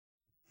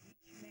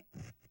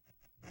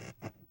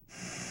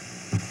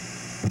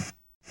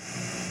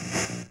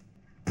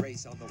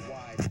Ice on the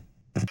wide.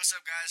 What's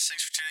up, guys?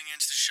 Thanks for tuning in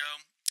to the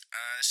show.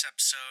 This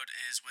episode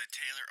is with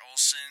Taylor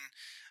Olson.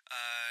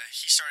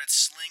 He started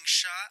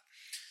Slingshot.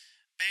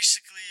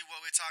 Basically,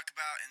 what we talk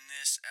about in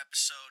this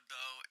episode,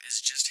 though, is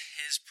just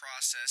his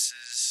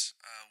processes,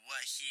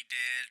 what he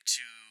did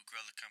to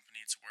grow the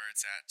company to where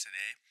it's at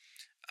today.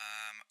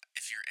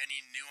 If you're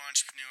any new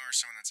entrepreneur or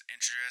someone that's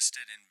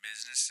interested in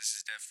business, this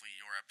is definitely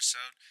your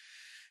episode.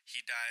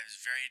 He dives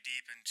very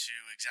deep into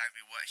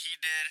exactly what he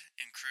did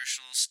in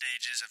crucial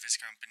stages of his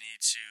company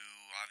to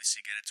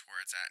obviously get it to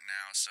where it's at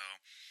now. So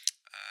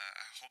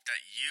I hope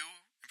that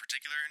you, in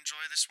particular,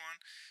 enjoy this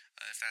one,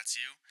 if that's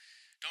you.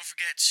 Don't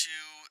forget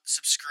to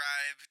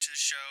subscribe to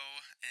the show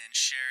and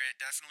share it.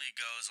 Definitely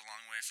goes a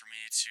long way for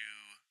me to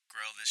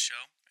grow this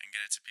show and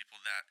get it to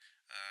people that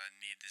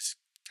need this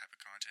type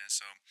of content.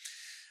 So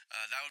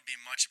that would be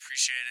much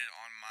appreciated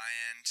on my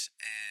end.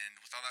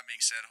 And with all that being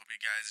said, I hope you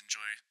guys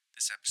enjoy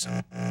this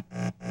episode.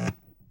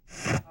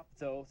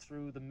 So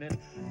through the mid.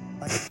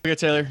 Okay,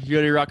 Taylor, you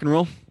ready to rock and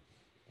roll?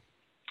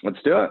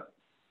 Let's do it.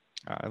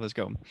 All right, let's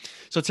go.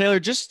 So, Taylor,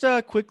 just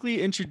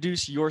quickly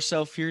introduce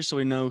yourself here so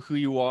we know who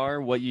you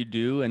are, what you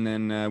do, and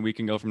then we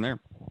can go from there.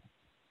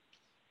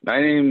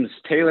 My name's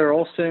Taylor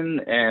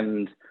Olson,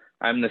 and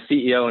I'm the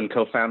CEO and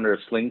co-founder of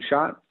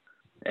Slingshot.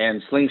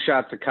 And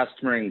Slingshot's a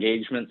customer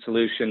engagement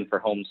solution for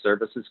home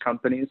services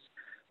companies.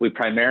 We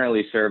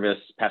primarily service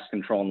pest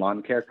control and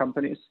lawn care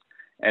companies,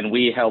 and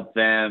we help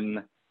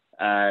them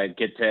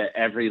get to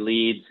every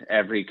lead,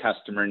 every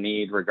customer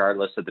need,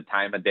 regardless of the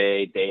time of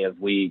day, day of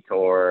week,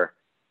 or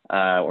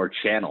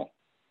channel.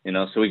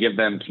 So we give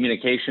them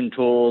communication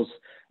tools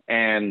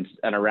and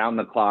an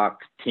around-the-clock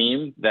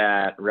team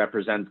that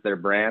represents their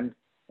brand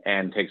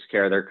and takes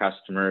care of their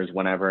customers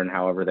whenever and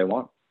however they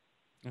want.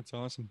 That's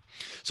awesome.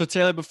 So,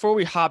 Taylor, before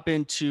we hop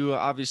into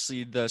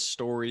obviously the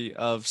story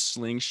of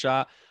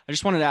Slingshot, I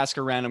just wanted to ask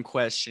a random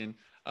question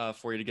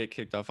for you to get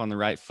kicked off on the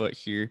right foot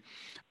here.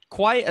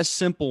 Quite a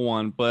simple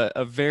one, but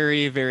a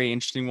very, very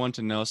interesting one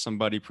to know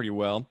somebody pretty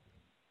well.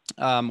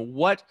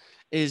 What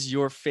is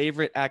your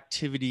favorite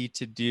activity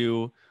to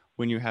do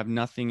when you have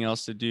nothing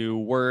else to do?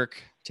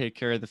 Work, take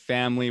care of the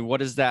family.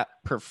 What is that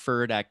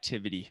preferred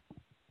activity?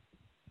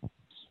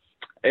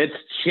 It's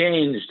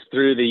changed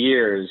through the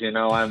years.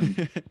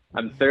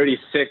 I'm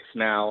 36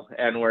 now,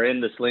 and we're in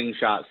the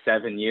Slingshot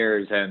 7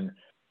 years. And,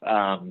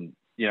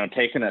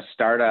 taking a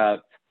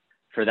startup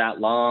for that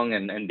long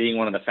and being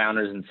one of the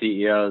founders and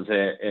CEOs,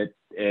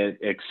 it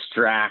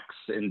extracts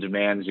and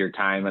demands your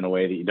time in a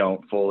way that you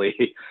don't fully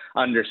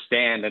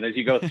understand. And as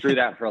you go through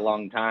that for a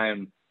long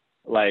time,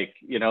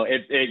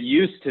 it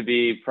used to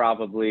be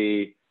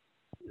probably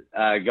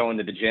going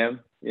to the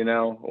gym,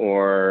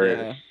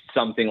 or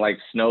something like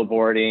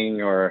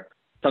snowboarding or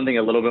something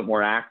a little bit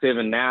more active.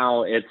 And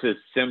now it's as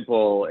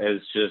simple as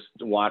just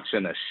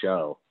watching a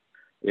show.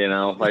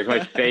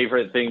 My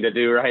favorite thing to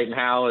do right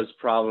now is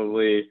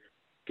probably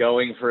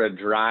going for a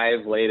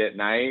drive late at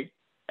night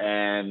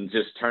and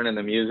just turning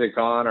the music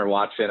on or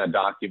watching a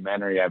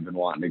documentary I've been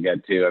wanting to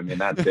get to. I mean,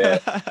 that's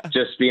it.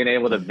 Just being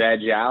able to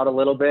veg out a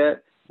little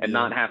bit and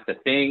not have to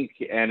think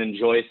and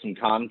enjoy some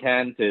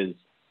content is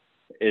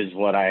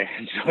what I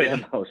enjoy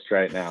the most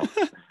right now.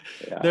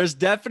 Yeah. There's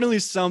definitely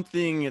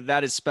something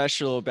that is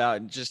special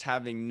about just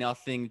having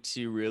nothing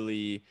to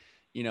really,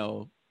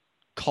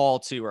 call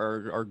to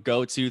or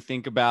go to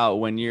think about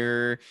when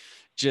you're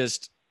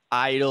just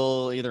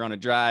idle, either on a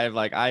drive.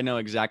 Like, I know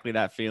exactly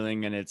that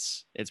feeling, and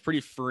it's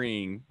pretty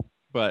freeing,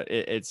 but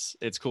it's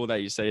cool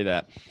that you say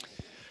that.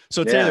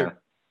 So Taylor,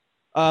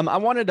 I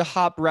wanted to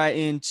hop right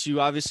into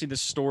obviously the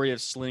story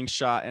of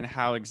Slingshot and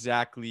how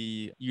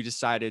exactly you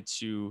decided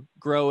to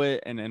grow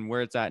it and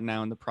where it's at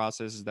now in the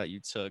processes that you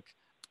took.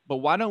 But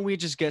why don't we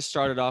just get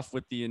started off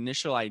with the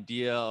initial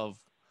idea of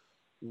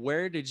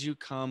where did you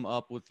come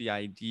up with the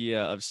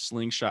idea of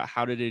Slingshot?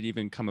 How did it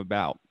even come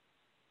about?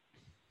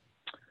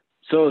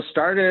 So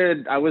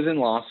I was in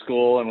law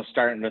school and was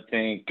starting to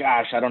think,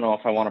 gosh, I don't know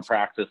if I want to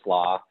practice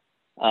law.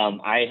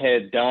 I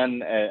had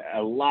done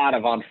a lot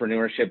of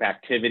entrepreneurship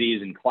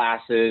activities and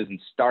classes and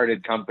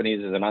started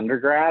companies as an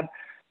undergrad.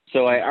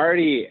 So I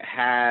already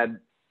had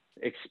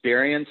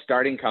experience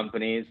starting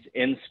companies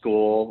in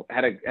school,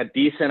 had a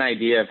decent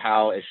idea of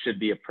how it should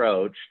be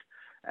approached.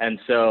 And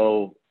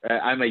so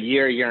I'm a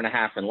year and a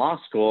half in law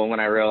school. And when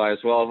I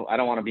realized, well, I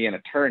don't want to be an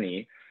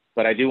attorney,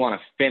 but I do want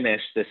to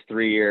finish this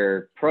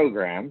 3-year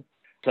program.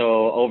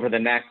 So over the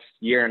next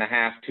year and a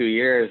half, 2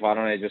 years, why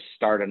don't I just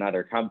start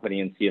another company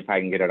and see if I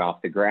can get it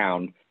off the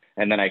ground,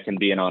 and then I can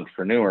be an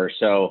entrepreneur.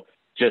 So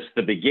just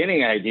the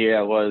beginning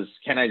idea was,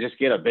 can I just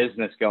get a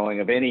business going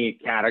of any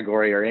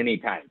category or any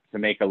type to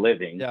make a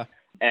living? Yeah.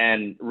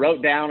 And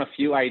wrote down a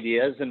few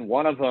ideas. And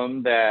one of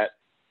them that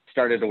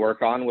started to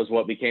work on was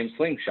what became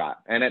Slingshot.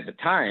 And at the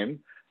time,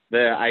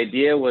 the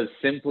idea was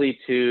simply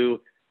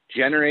to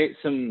generate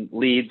some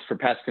leads for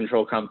pest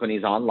control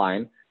companies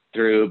online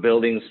through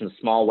building some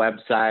small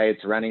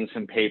websites, running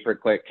some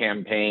pay-per-click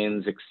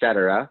campaigns, et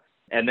cetera.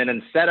 And then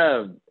instead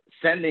of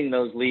sending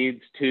those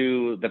leads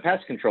to the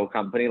pest control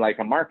company like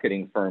a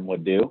marketing firm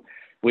would do,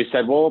 we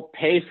said, we'll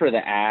pay for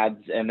the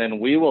ads and then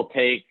we will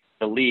take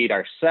the lead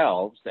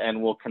ourselves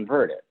and we'll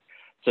convert it.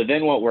 So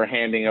then what we're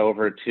handing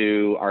over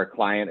to our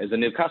client is a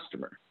new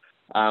customer,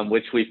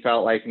 which we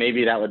felt like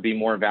maybe that would be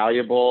more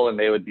valuable and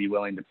they would be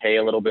willing to pay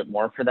a little bit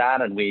more for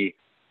that. And we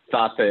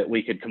thought that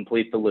we could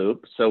complete the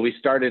loop. So we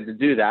started to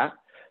do that.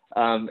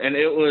 And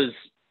it was,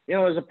 it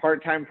was a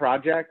part-time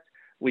project.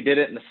 We did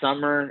it in the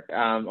summer.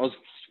 I was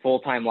a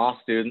full-time law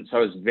student, so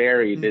I was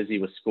very busy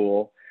with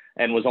school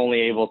and was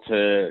only able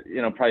to,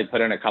 probably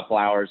put in a couple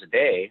hours a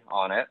day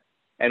on it.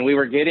 And we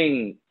were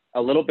getting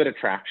a little bit of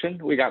traction.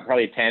 We got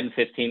probably 10,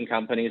 15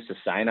 companies to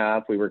sign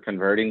up. We were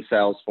converting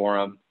sales for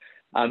them.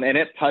 And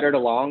it puttered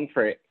along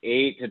for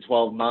 8 to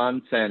 12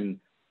 months and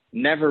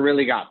never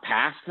really got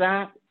past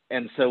that.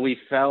 And so we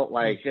felt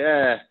like,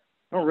 I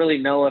don't really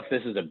know if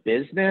this is a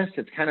business.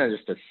 It's kind of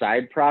just a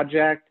side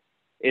project.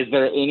 Is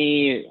there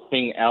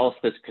anything else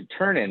this could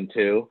turn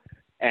into?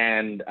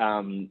 And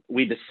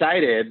we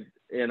decided,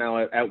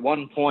 at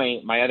one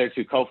point, my other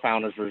two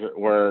co-founders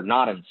were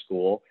not in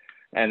school.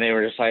 And they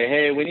were just like,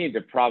 hey, we need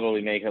to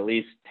probably make at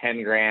least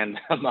 10 grand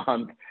a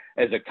month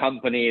as a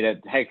company to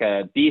take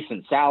a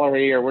decent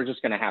salary, or we're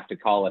just going to have to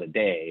call it a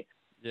day.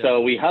 Yeah.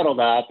 So we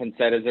huddled up and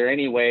said, is there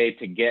any way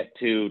to get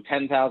to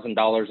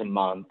 $10,000 a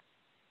month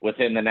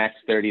within the next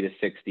 30 to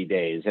 60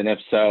 days? And if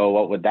so,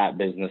 what would that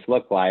business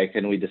look like?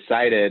 And we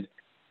decided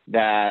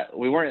that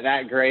we weren't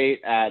that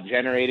great at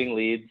generating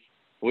leads.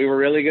 We were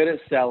really good at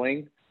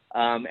selling.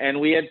 And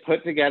we had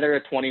put together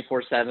a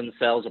 24/7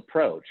 sales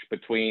approach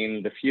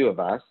between the few of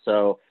us,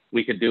 so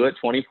we could do it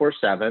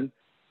 24/7.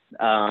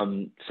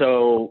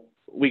 So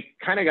we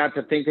kind of got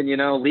to thinking,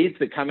 leads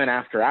that come in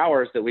after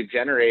hours that we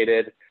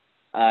generated,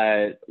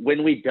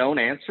 when we don't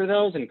answer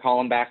those and call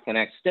them back the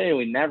next day,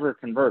 we never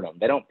convert them.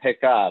 They don't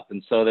pick up.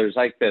 And so there's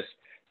like this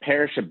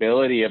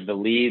perishability of the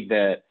lead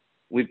that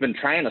we've been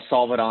trying to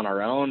solve it on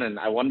our own. And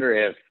I wonder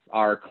if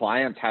our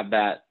clients have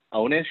that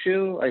own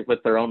issue, like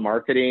with their own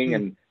marketing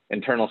and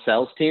internal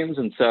sales teams.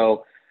 And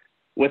so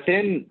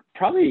within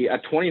probably a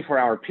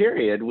 24-hour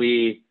period,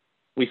 we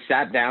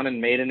sat down and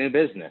made a new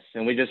business,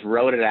 and we just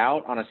wrote it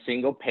out on a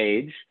single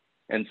page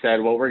and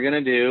said, what we're going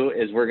to do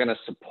is we're going to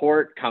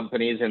support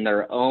companies in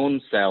their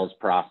own sales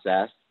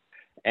process.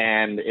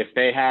 And if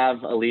they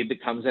have a lead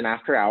that comes in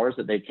after hours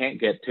that they can't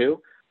get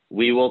to,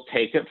 we will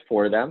take it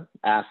for them,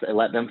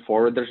 let them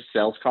forward their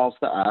sales calls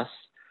to us,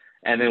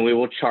 and then we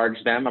will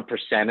charge them a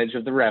percentage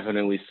of the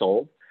revenue we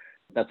sold.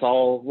 That's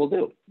all we'll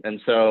do. And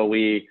so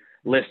we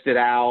listed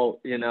out,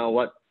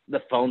 what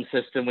the phone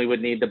system we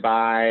would need to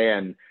buy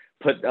and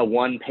put a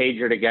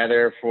one-pager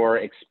together for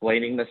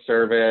explaining the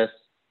service.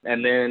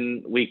 And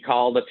then we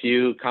called a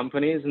few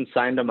companies and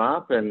signed them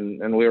up,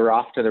 and we were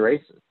off to the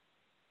races.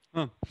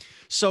 Huh.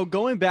 So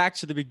going back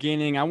to the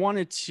beginning, I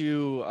wanted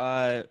to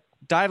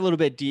dive a little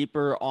bit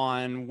deeper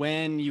on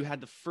when you had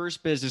the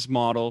first business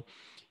model.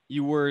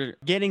 You were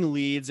getting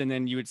leads, and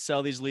then you would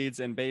sell these leads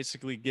and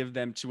basically give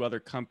them to other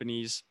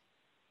companies.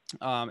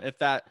 If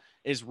that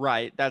is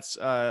right, that's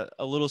a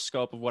little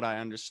scope of what I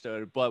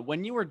understood. But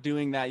when you were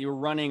doing that, you were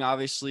running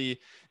obviously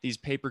these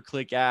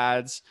pay-per-click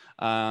ads.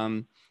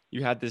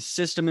 You had this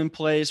system in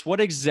place.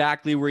 What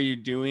exactly were you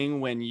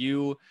doing when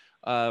you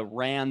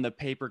ran the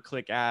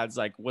pay-per-click ads?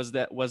 Like, was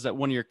that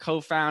one of your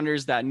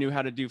co-founders that knew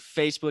how to do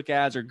Facebook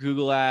ads or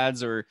Google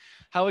ads, or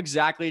how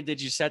exactly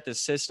did you set the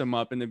system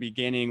up in the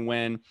beginning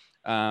when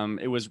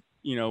it was,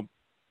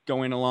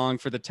 going along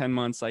for the 10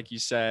 months, like you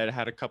said,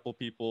 had a couple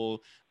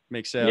people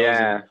make sales?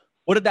 Yeah. And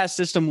what did that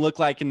system look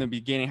like in the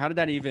beginning? How did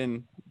that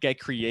even get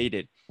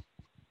created?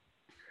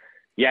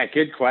 Yeah,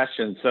 good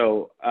question.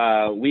 So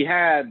we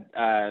had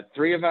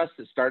 3 of us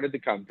that started the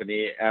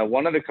company.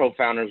 One of the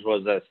co-founders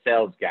was a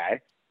sales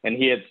guy, and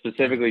he had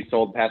specifically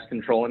sold pest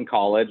control in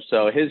college.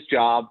 So his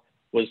job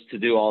was to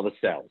do all the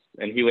sales,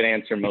 and he would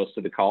answer most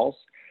of the calls.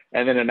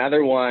 And then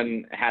another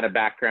one had a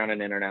background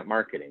in internet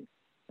marketing,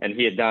 and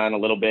he had done a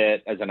little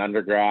bit as an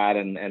undergrad,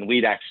 and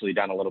we'd actually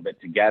done a little bit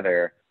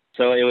together.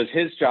 So it was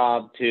his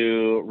job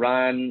to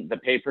run the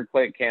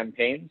pay-per-click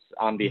campaigns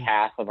on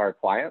behalf of our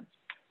clients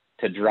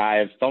to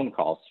drive phone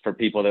calls for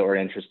people that were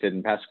interested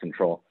in pest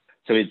control.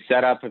 So we'd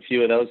set up a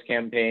few of those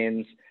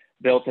campaigns,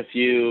 built a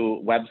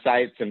few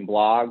websites and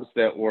blogs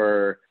that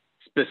were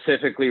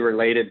specifically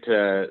related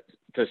to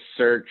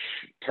search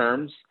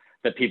terms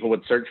that people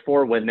would search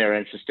for when they're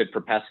interested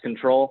for pest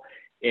control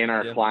in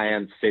our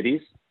clients'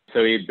 cities.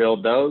 So we'd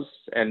build those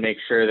and make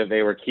sure that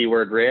they were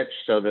keyword rich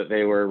so that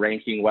they were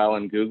ranking well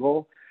in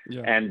Google.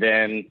 Yeah. And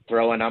then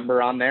throw a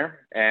number on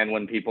there. And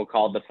when people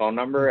called the phone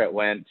number, it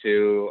went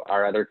to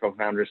our other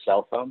co-founder's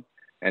cell phone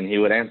and he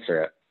would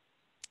answer it.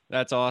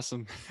 That's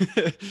awesome.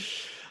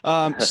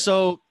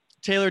 So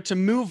Taylor, to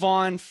move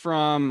on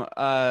from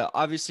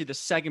obviously the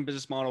second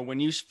business model, when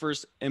you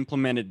first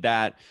implemented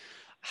that,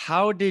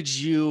 how did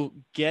you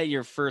get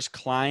your first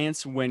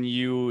clients when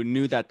you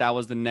knew that that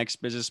was the next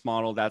business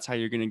model? That's how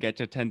you're going to get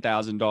to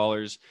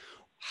 $10,000.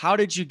 How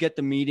did you get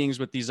the meetings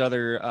with these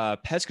other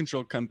pest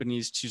control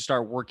companies to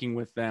start working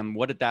with them?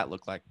 What did that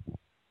look like?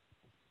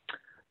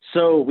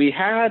 So we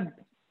had,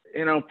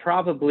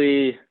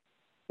 probably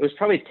it was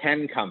probably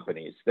 10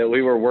 companies that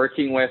we were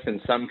working with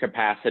in some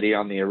capacity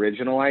on the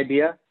original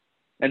idea.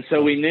 And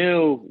so we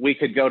knew we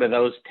could go to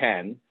those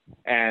 10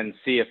 and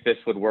see if this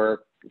would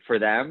work for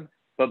them.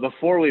 But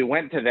before we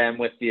went to them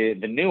with the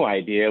new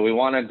idea, we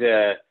wanted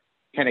to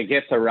kind of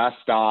get the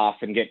rust off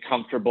and get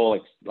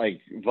comfortable like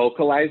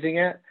vocalizing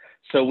it.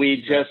 So we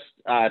just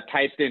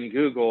typed in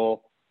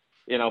Google,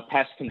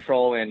 pest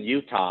control in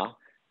Utah,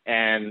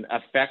 and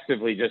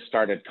effectively just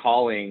started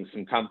calling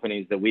some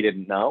companies that we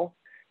didn't know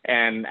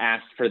and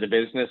asked for the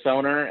business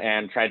owner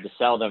and tried to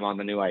sell them on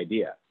the new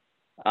idea.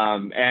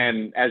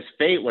 And as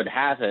fate would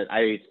have it,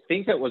 I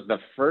think it was the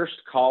first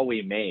call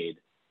we made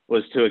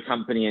was to a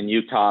company in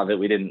Utah that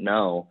we didn't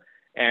know.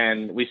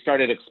 And we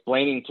started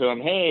explaining to them,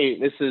 hey,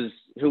 this is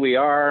who we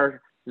are.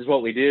 This is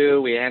what we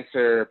do. We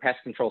answer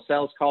pest control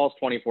sales calls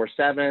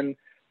 24/7.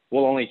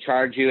 We'll only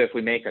charge you if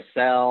we make a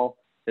sell.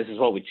 This is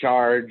what we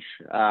charge.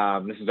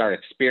 This is our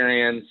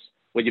experience.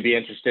 Would you be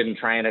interested in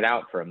trying it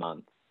out for a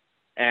month?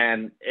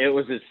 And it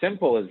was as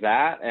simple as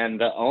that.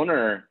 And the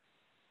owner,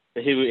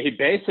 he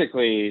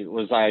basically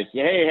was like,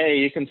 hey,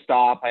 you can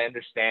stop. I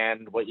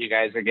understand what you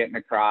guys are getting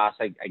across.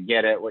 I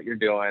get it, what you're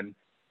doing.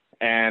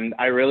 And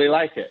I really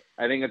like it.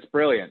 I think it's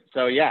brilliant.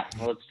 So yeah,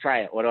 well, let's try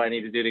it. What do I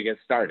need to do to get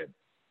started?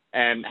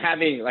 And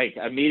having like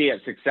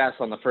immediate success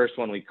on the first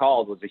one we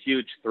called was a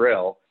huge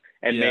thrill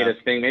and made us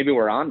think maybe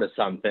we're onto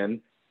something.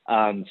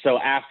 So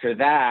after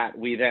that,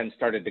 we then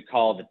started to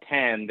call the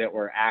 10 that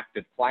were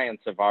active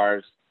clients of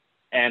ours,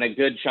 and a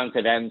good chunk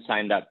of them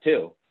signed up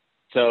too.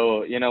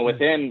 So,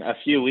 within a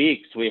few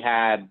weeks, we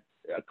had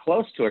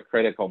close to a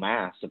critical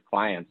mass of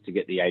clients to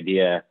get the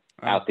idea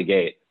out the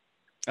gate.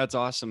 That's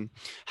awesome.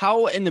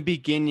 How in the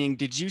beginning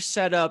did you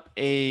set up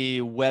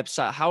a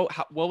website?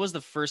 What was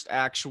the first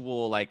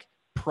actual like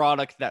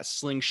product that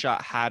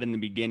Slingshot had in the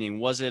beginning?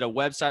 Was it a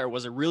website, or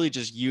was it really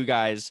just you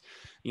guys,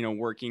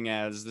 working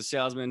as the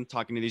salesman,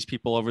 talking to these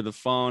people over the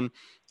phone?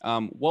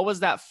 What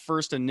was that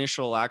first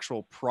initial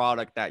actual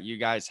product that you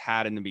guys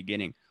had in the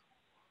beginning?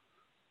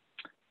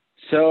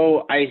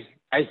 So I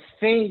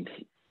think,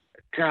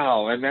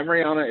 my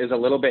memory on it is a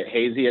little bit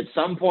hazy. At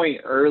some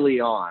point early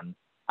on,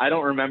 I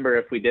don't remember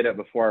if we did it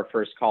before our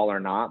first call or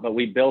not, but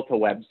we built a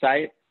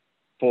website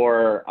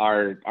for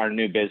our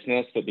new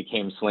business that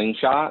became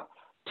Slingshot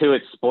to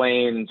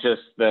explain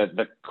just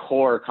the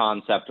core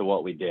concept of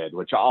what we did,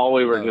 which all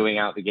we were doing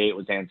out the gate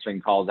was answering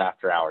calls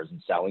after hours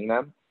and selling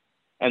them.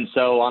 And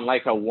so on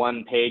like a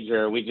one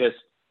pager, we just,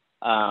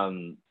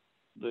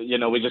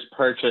 we just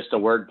purchased a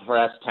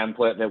WordPress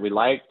template that we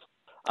liked,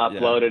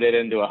 uploaded it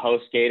into a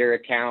HostGator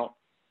account,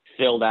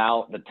 filled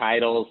out the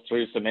titles,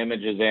 threw some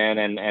images in,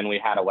 and we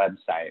had a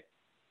website.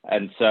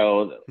 And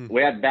so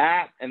we had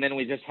that. And then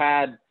we just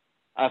had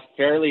a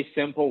fairly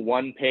simple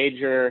one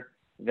pager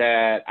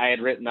that I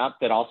had written up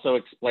that also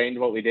explained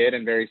what we did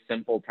in very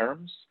simple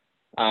terms.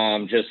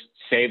 Just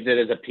saved it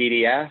as a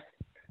PDF,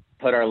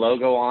 put our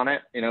logo on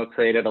it,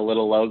 created a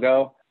little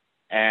logo.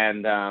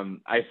 And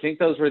I think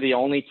those were the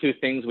only two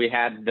things we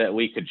had that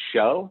we could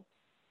show.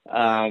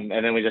 And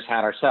then we just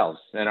had ourselves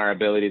and our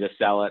ability to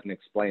sell it and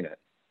explain it.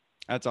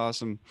 That's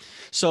awesome.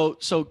 So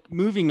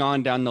moving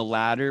on down the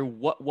ladder,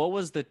 what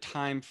was the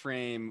time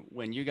frame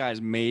when you guys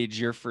made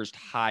your first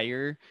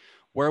hire?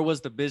 Where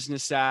was the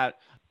business at?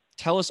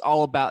 Tell us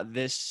all about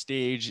this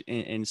stage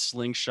in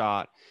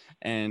Slingshot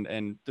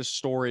and the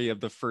story of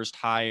the first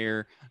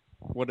hire.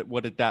 What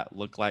did that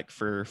look like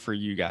for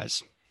you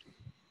guys?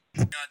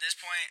 At this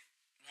point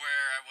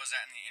where I was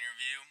at in the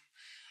interview,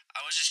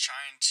 I was just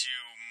trying to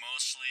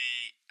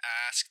mostly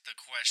ask the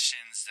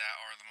questions that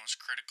are the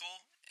most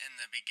critical in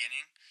the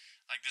beginning.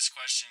 Like this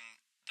question,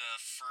 the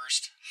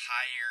first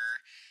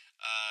hire,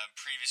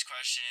 previous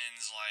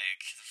questions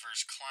like the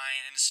first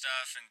client and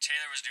stuff. And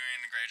Taylor was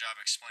doing a great job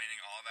explaining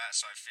all of that.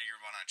 So I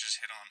figured why not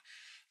just hit on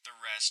the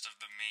rest of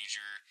the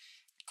major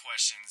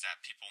questions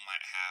that people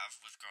might have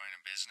with growing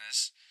a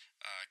business,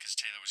 because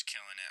Taylor was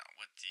killing it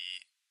with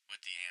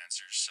the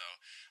answers. So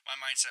my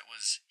mindset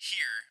was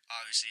here,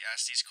 obviously,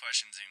 ask these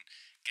questions and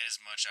get as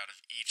much out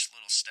of each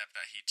little step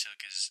that he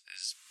took as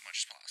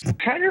much as possible.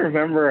 I'm trying to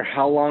remember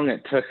how long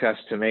it took us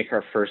to make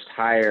our first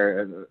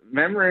hire.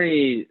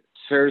 Memory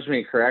serves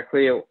me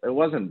correctly, it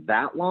wasn't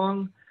that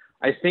long.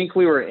 I think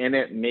we were in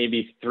it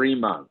maybe 3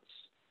 months.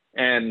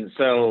 And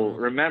so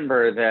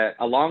remember that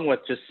along with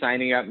just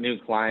signing up new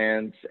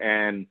clients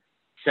and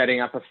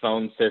setting up a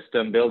phone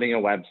system, building a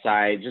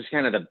website, just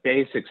kind of the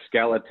basic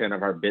skeleton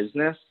of our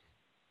business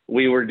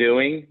we were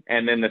doing.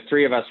 And then the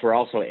three of us were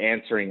also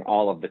answering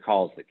all of the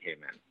calls that came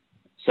in.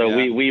 So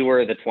we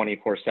were the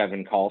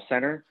 24/7 call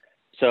center.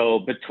 So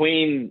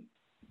between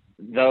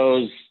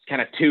those kind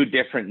of two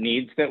different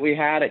needs that we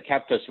had, it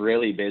kept us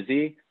really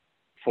busy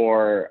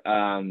for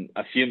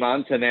a few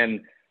months. And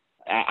then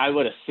I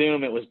would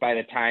assume it was by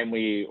the time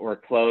we were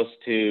close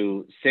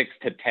to 6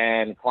 to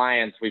 10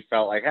 clients, we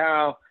felt like,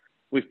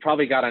 we've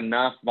probably got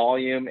enough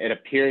volume. It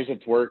appears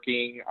it's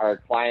working. Our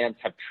clients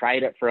have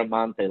tried it for a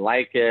month. They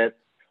like it.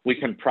 We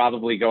can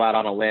probably go out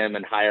on a limb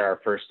and hire our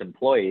first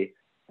employee.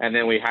 And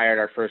then we hired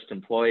our first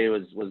employee,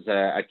 was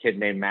a kid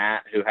named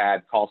Matt who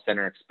had call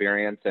center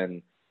experience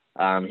and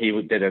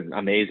He did an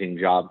amazing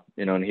job,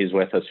 and he's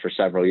with us for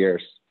several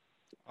years.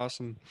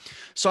 Awesome.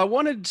 So I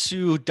wanted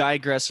to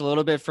digress a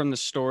little bit from the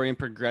story and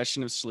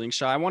progression of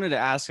Slingshot. I wanted to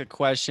ask a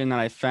question that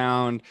I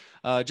found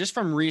just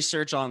from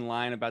research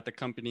online about the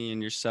company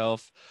and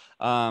yourself.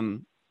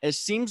 It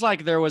seems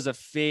like there was a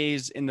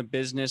phase in the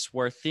business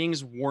where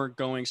things weren't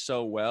going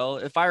so well.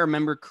 If I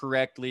remember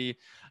correctly,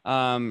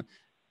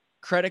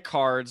 credit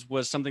cards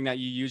was something that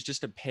you used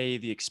just to pay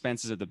the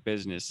expenses of the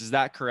business. Is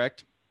that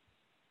correct?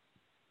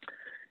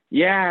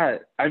 Yeah,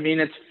 I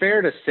mean, it's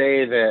fair to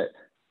say that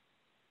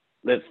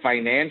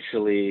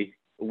financially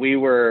we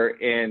were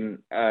in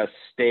a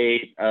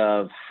state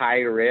of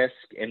high risk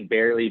and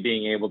barely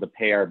being able to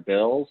pay our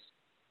bills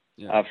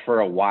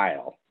for a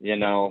while,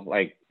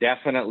 like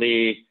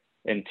definitely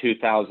in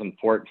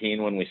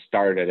 2014 when we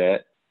started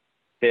it,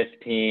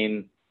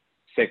 15,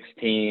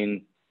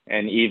 16,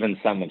 and even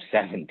some of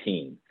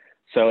 17.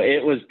 So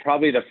it was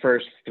probably the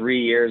first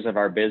 3 years of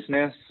our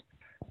business.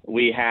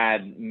 We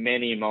had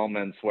many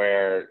moments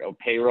where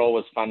payroll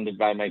was funded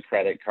by my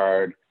credit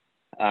card.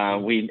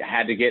 We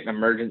had to get an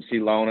emergency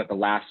loan at the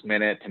last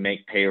minute to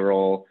make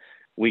payroll.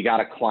 We got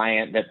a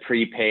client that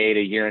prepaid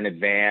a year in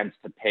advance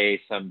to pay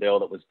some bill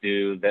that was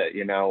due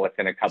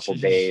within a couple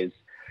days.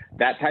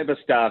 That type of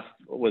stuff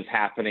was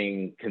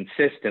happening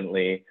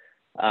consistently,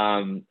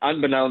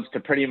 unbeknownst to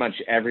pretty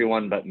much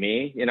everyone but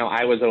me.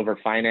 I was over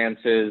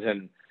finances,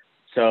 and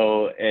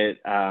so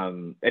it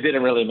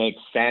didn't really make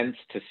sense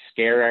to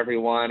scare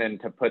everyone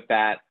and to put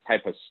that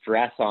type of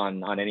stress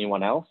on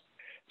anyone else.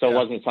 So it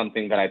wasn't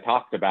something that I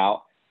talked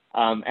about.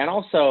 And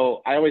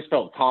also, I always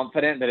felt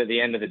confident that at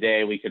the end of the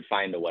day, we could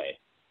find a way.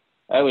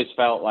 I always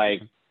felt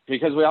like,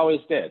 because we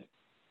always did,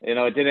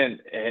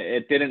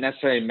 it didn't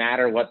necessarily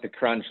matter what the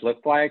crunch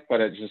looked like, but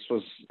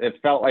it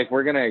felt like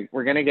we're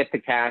going to get the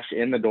cash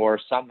in the door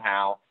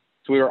somehow.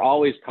 So we were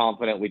always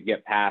confident we'd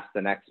get past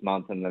the next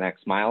month and the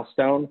next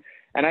milestone.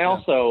 And I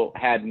also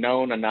had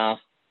known enough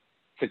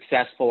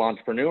successful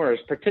entrepreneurs,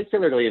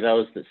 particularly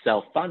those that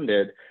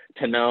self-funded,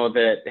 to know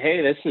that,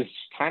 hey, this is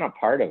kind of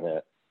part of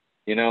it,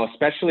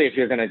 especially if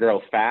you're going to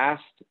grow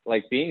fast.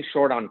 Like, being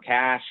short on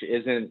cash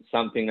isn't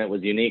something that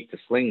was unique to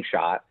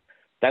Slingshot.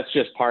 That's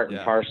just part and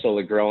parcel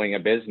of growing a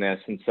business.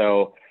 And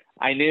so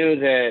I knew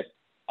that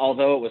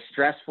although it was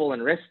stressful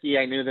and risky,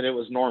 I knew that it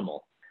was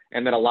normal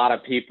and that a lot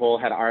of people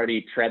had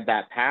already tread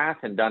that path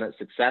and done it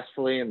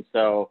successfully. And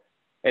so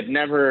it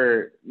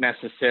never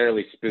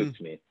necessarily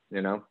spooked me.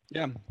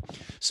 Yeah.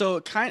 So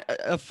kind of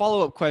a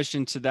follow-up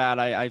question to that,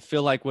 I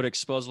feel like would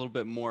expose a little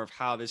bit more of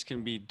how this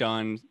can be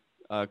done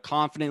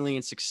confidently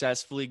and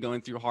successfully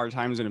going through hard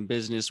times in a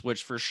business,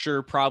 which for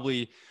sure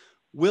probably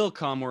will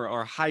come,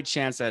 or high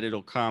chance that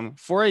it'll come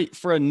for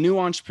a new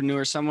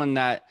entrepreneur, someone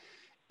that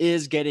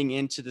is getting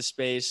into the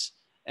space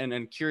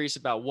and curious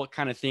about what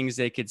kind of things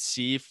they could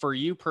see. For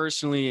you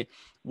personally,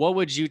 what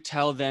would you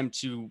tell them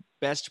to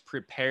best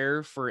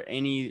prepare for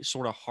any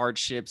sort of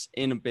hardships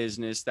in a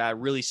business that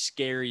really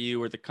scare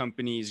you or the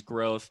company's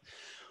growth?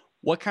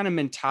 What kind of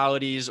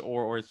mentalities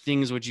or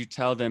things would you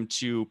tell them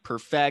to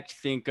perfect,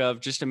 think of,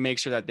 just to make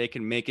sure that they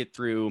can make it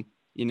through,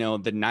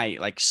 the night,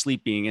 like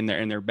sleeping in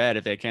their bed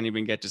if they can't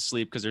even get to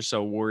sleep because they're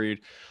so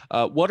worried?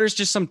 What are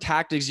just some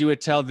tactics you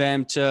would tell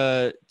them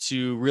to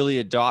really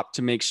adopt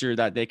to make sure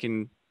that they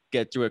can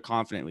get through it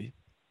confidently?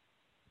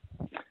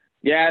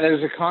 Yeah,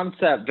 there's a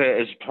concept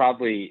that is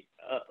probably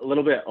a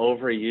little bit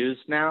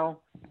overused now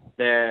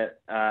that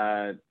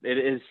it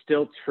is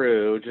still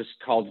true, just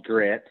called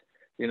grit.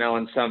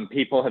 And some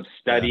people have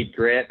studied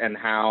grit and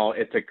how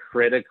it's a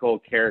critical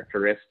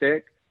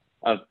characteristic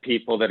of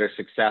people that are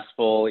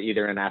successful,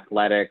 either in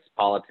athletics,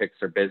 politics,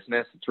 or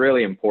business. It's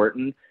really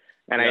important.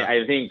 And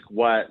I think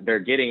what they're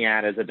getting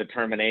at is a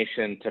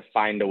determination to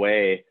find a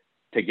way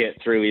to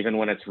get through, even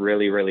when it's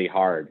really, really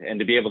hard, and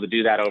to be able to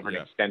do that over an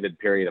extended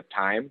period of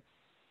time.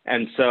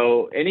 And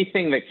so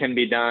anything that can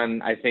be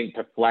done, I think,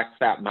 to flex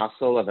that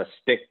muscle of a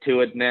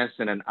stick-to-itness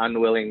and an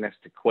unwillingness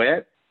to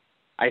quit,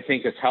 I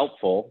think is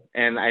helpful.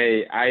 And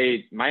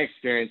my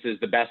experience is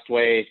the best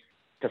way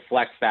to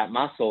flex that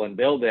muscle and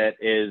build it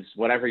is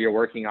whatever you're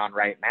working on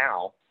right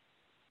now,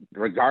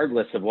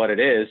 regardless of what it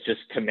is,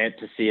 just commit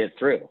to see it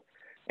through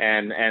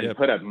and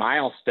put a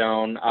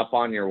milestone up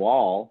on your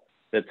wall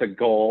that's a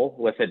goal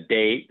with a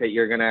date that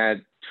you're going to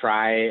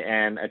try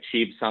and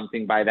achieve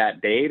something by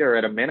that date, or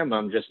at a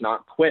minimum, just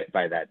not quit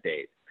by that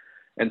date.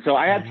 And so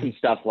I had some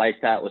stuff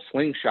like that with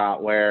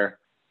Slingshot where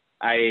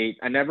I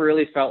never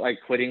really felt like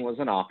quitting was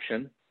an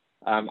option.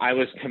 I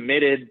was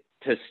committed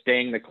to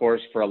staying the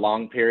course for a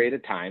long period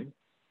of time.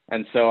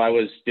 And so I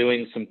was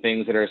doing some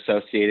things that are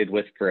associated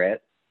with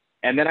grit.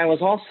 And then I was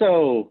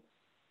also,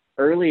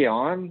 early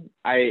on,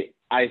 I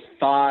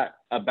thought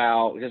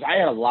about, because I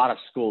had a lot of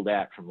school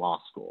debt from law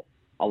school,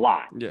 a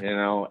lot,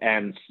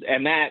 and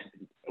that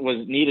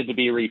was needed to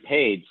be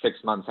repaid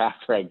 6 months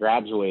after I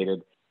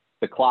graduated.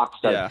 The clock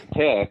started to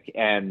tick.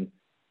 And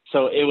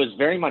so it was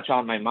very much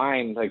on my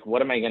mind, like,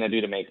 what am I going to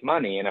do to make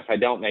money? And if I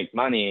don't make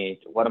money,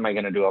 what am I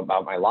going to do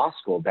about my law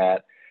school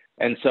debt?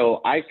 And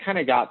so I kind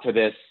of got to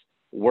this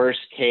worst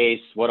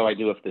case, what do I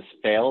do if this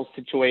fails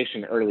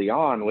situation early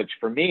on, which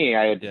for me,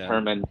 I had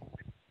determined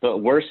the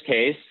worst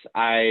case,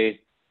 I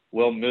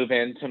will move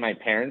into my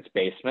parents'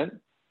 basement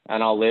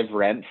and I'll live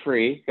rent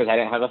free because I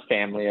didn't have a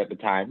family at the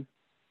time.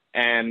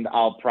 And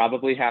I'll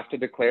probably have to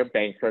declare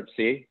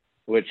bankruptcy,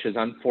 which is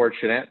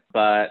unfortunate,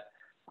 but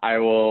I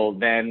will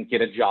then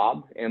get a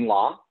job in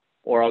law,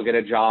 or I'll get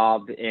a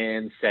job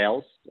in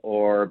sales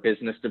or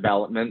business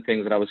development,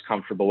 things that I was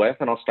comfortable with,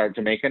 and I'll start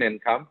to make an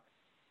income.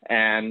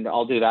 And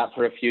I'll do that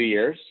for a few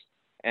years.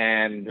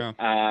 And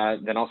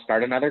then I'll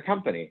start another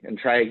company and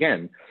try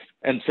again.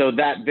 And so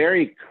that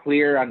very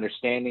clear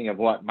understanding of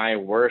what my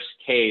worst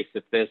case,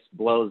 if this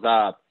blows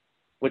up,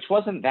 which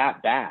wasn't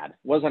that bad,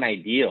 wasn't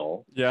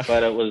ideal,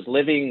 but it was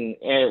living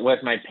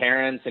with my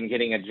parents and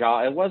getting a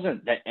job. It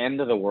wasn't the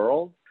end of the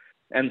world.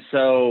 And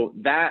so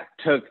that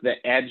took the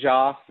edge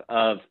off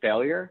of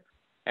failure,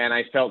 and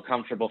I felt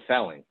comfortable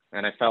failing.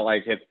 And I felt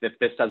like if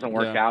this doesn't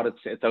work out,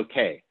 it's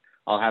okay.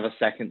 I'll have a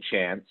second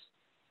chance.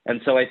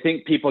 And so I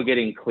think people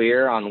getting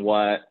clear on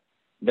what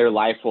their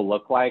life will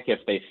look like if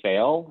they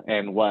fail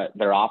and what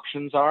their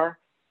options are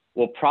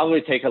will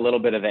probably take a little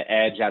bit of the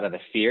edge out of the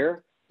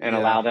fear and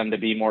allow them to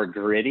be more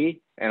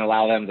gritty and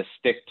allow them to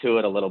stick to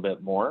it a little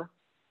bit more.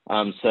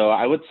 So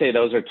I would say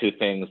those are two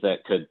things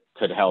that could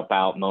help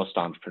out most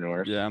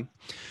entrepreneurs. Yeah.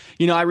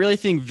 You know, I really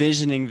think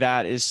visioning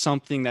that is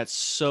something that's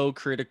so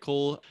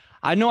critical.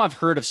 I know I've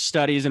heard of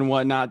studies and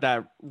whatnot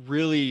that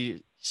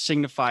really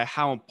signify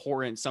how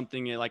important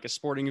something like a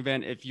sporting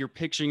event, if you're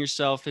picturing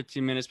yourself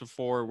 15 minutes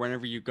before,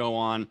 whenever you go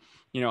on,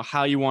 you know,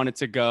 how you want it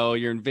to go,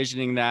 you're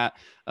envisioning that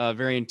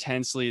very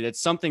intensely.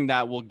 That's something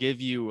that will give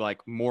you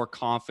like more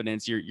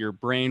confidence. Your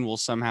brain will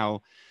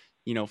somehow,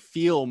 you know,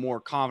 feel more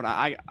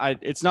confident. I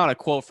it's not a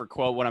quote for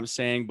quote what I'm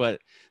saying,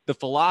 but the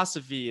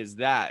philosophy is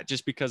that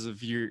just because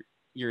of you're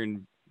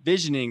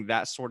envisioning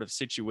that sort of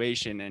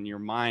situation and your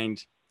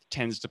mind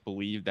tends to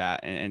believe that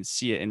and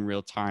see it in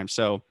real time.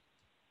 So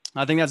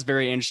I think that's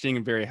very interesting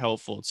and very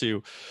helpful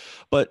too.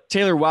 But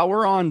Taylor, while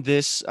we're on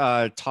this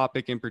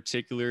topic in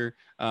particular,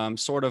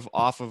 sort of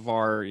off of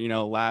our, you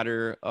know,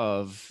 ladder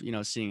of, you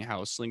know, seeing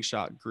how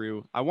Slingshot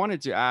grew, I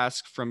wanted to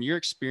ask from your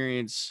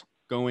experience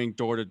going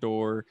door to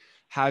door,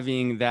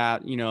 having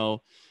that, you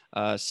know,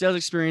 sales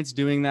experience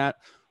doing that,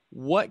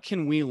 what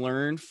can we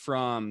learn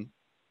from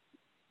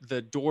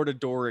the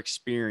door-to-door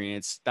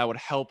experience that would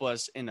help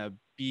us in a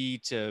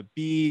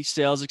B2B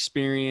sales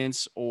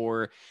experience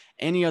or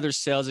any other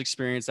sales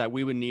experience that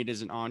we would need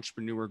as an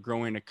entrepreneur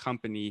growing a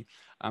company?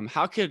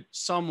 How could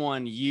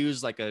someone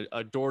use like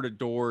a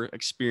door-to-door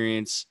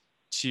experience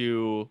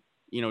to,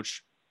 you know,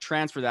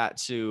 transfer that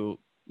to,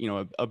 you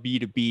know, a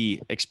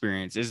B2B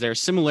experience? Is there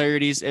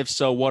similarities? If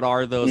so, what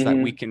are those that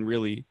we can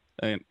really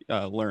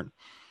learn?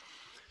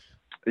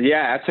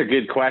 Yeah, that's a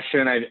good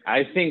question.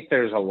 I think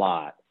there's a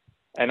lot.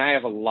 And I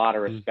have a lot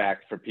of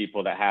respect for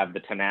people that have the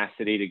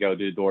tenacity to go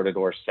do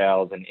door-to-door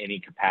sales in any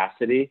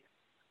capacity.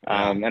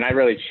 And I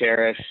really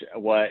cherish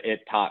what it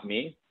taught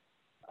me.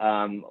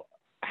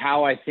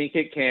 How I think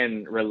it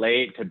can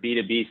relate to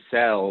B2B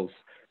sales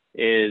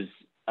is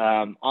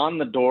on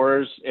the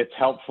doors, it's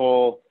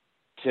helpful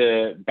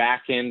to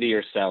back into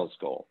your sales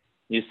goal.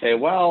 You say,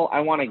 well,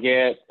 I want to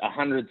get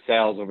 100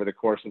 sales over the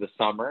course of the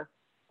summer.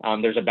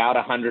 There's about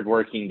 100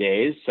 working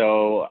days,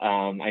 so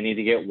I need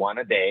to get one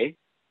a day.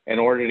 In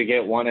order to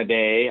get one a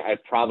day, I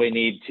probably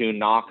need to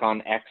knock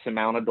on X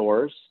amount of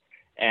doors.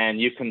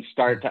 And you can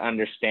start to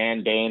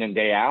understand day in and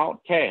day out,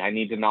 okay, I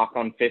need to knock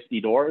on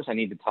 50 doors. I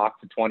need to talk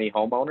to 20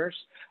 homeowners.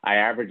 I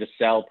average a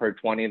sell per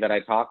 20 that I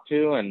talk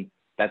to, and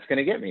that's going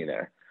to get me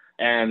there.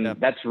 And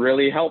that's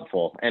really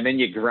helpful. And then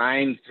you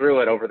grind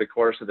through it over the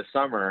course of the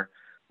summer.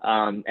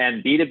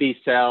 And B2B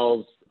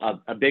sales,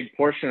 a big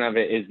portion of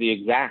it is the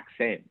exact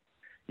same.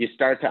 You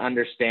start to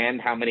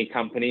understand how many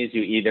companies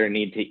you either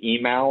need to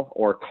email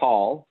or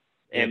call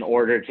in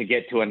order to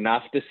get to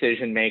enough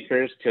decision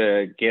makers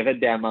to give a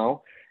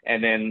demo.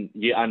 And then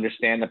you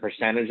understand the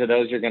percentage of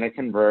those you're going to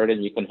convert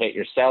and you can hit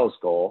your sales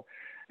goal.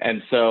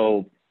 And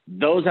so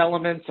those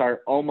elements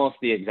are almost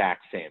the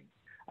exact same.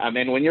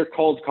 And when you're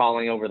cold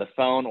calling over the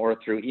phone or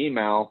through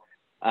email,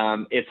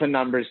 it's a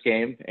numbers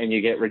game and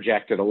you get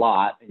rejected a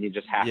lot and you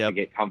just have to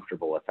get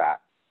comfortable with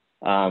that.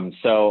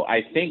 So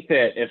I think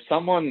that if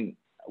someone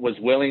was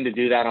willing to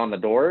do that on the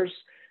doors,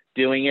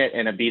 doing it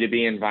in a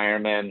B2B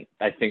environment,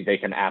 I think they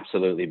can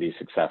absolutely be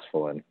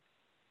successful in.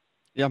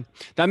 Yeah,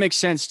 that makes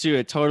sense too.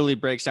 It totally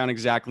breaks down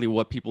exactly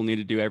what people need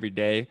to do every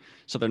day.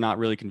 So they're not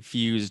really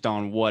confused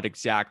on what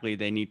exactly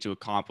they need to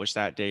accomplish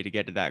that day to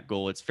get to that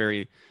goal. It's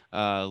very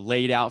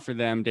laid out for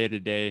them day to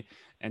day.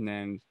 And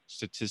then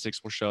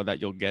statistics will show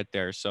that you'll get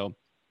there. So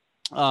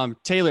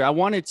Taylor, I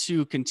wanted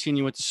to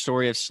continue with the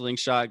story of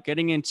Slingshot,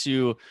 getting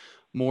into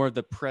more of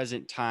the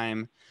present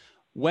time.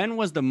 When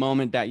was the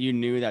moment that you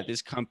knew that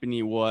this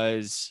company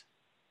was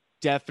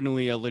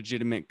definitely a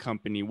legitimate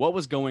company? What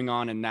was going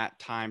on in that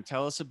time?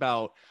 Tell us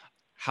about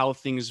how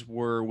things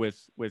were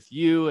with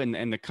you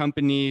and the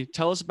company.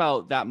 Tell us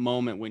about that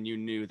moment when you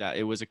knew that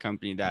it was a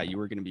company that you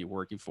were going to be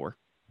working for.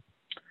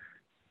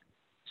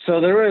 So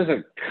there was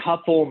a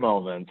couple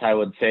moments I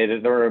would say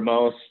that were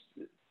most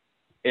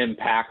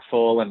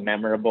impactful and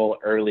memorable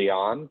early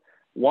on.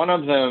 One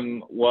of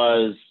them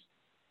was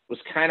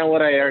kind of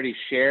what I already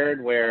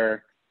shared,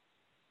 where,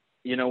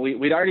 you know,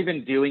 we'd already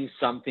been doing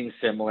something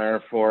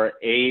similar for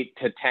 8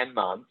 to 10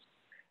 months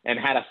and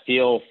had a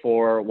feel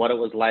for what it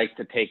was like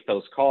to take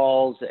those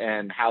calls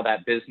and how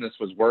that business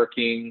was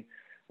working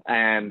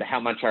and how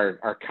much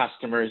our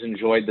customers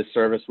enjoyed the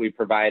service we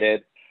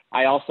provided.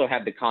 I also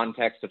had the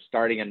context of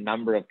starting a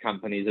number of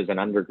companies as an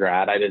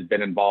undergrad. I had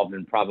been involved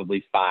in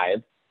probably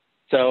 5.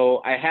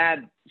 So I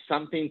had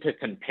something to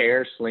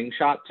compare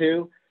Slingshot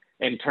to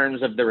in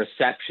terms of the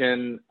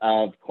reception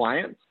of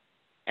clients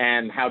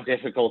and how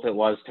difficult it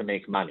was to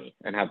make money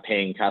and have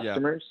paying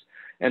customers.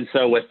 Yeah. And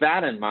so with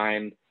that in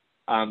mind,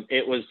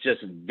 it was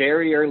just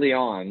very early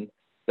on,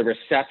 the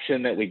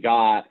reception that we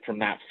got from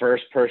that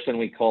first person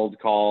we cold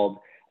called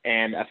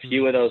and a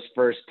few of those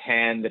first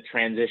 10 that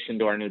transitioned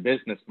to our new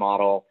business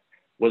model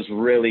was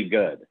really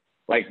good.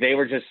 Like they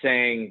were just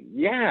saying,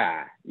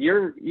 yeah,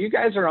 you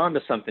guys are onto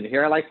something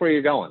here. I like where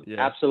you're going.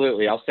 Yeah.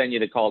 Absolutely. I'll send you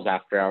the calls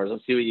after hours.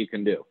 Let's see what you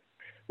can do.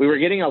 We were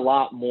getting a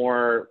lot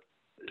more,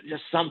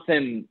 just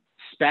something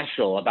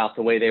special about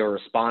the way they were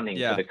responding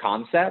to the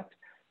concept.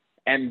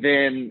 And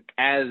then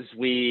as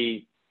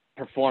we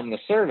performed the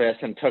service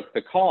and took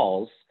the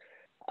calls,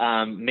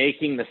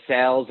 making the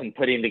sales and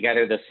putting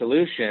together the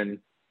solution,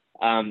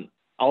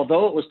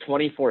 although it was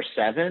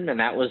 24/7 and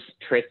that was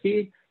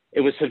tricky, it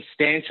was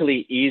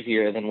substantially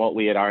easier than what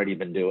we had already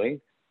been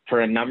doing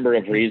for a number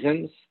of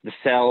reasons. The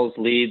sales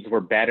leads were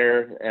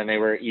better and they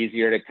were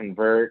easier to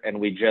convert, and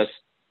we just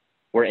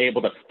were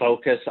able to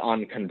focus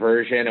on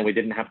conversion and we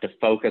didn't have to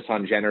focus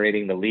on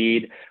generating the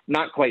lead. I'm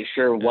not quite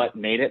sure what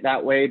made it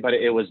that way, but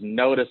it was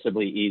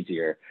noticeably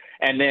easier.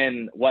 And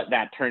then what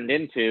that turned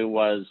into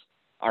was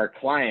our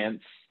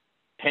clients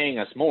paying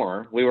us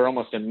more. We were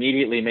almost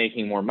immediately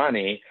making more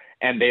money,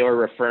 and they were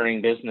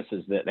referring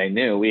businesses that they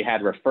knew. We had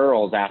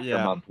referrals after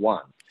month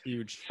 1.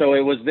 Huge. So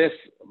it was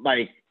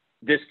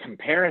this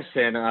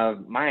comparison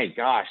of, my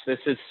gosh, this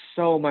is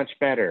so much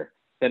better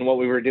than what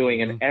we were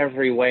doing in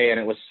every way. And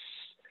it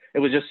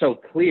was just so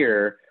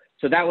clear.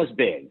 So that was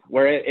big,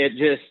 where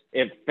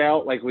it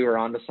felt like we were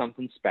onto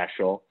something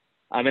special.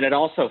 And it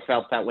also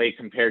felt that way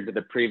compared to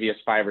the previous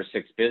 5 or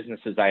 6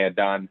 businesses I had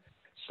done.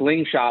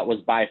 Slingshot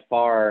was by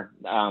far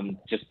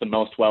just the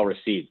most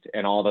well-received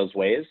in all those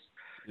ways.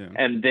 Yeah.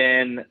 And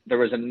then there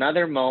was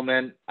another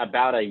moment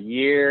about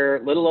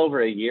little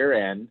over a year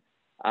in.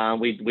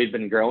 We'd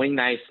been growing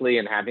nicely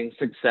and having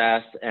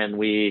success, and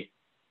we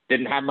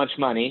didn't have much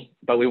money,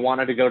 but we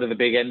wanted to go to the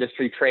big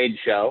industry trade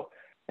show,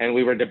 and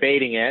we were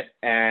debating it,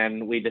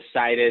 and we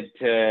decided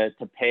to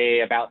pay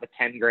about the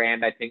 10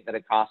 grand I think that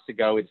it cost to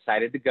go. We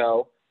decided to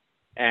go,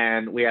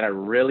 and we had a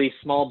really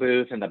small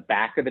booth in the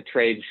back of the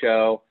trade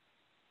show.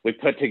 We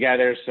put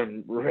together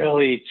some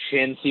really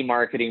chintzy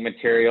marketing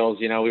materials.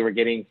 You know, we were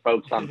getting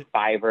folks on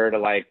Fiverr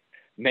to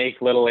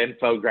make little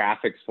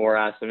infographics for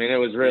us. I mean, it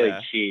was really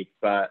cheap,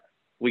 but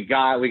we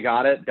got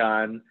it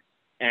done.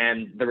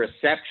 And the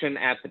reception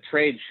at the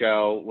trade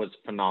show was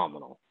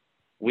phenomenal.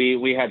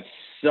 We had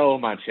so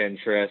much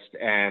interest,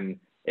 and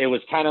it was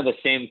kind of the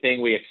same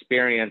thing we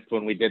experienced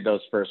when we did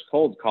those first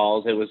cold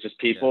calls. It was just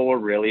people were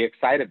really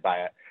excited by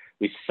it.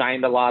 We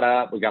signed a lot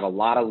up. We got a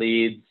lot of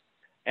leads,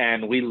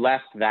 and we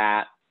left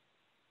that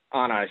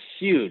on a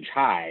huge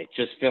high,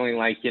 just feeling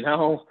like, you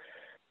know,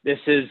 this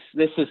is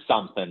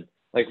something.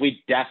 Like,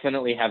 we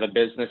definitely have a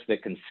business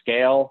that can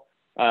scale.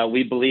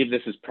 We believe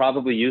this is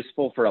probably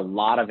useful for a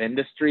lot of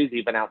industries,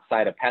 even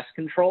outside of pest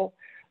control.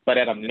 But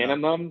at a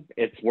minimum,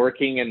 it's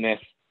working in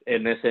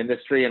this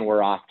industry, and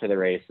we're off to the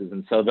races.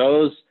 And so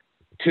those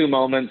 2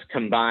 moments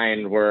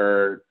combined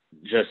were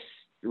just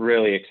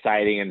really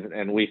exciting,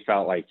 and we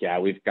felt like,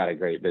 we've got a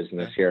great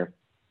business here.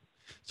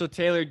 So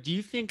Taylor, do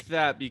you think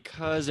that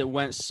because it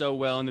went so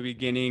well in the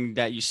beginning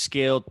that you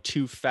scaled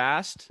too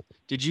fast?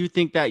 Did you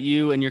think that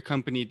you and your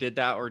company did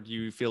that, or do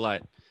you feel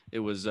like it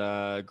was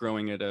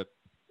growing at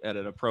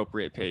an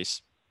appropriate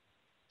pace?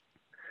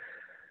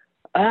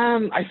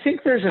 I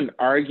think there's an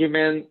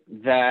argument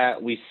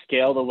that we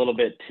scaled a little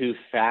bit too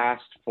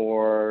fast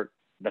for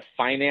the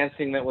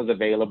financing that was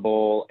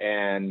available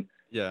and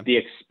the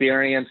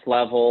experience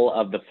level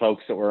of the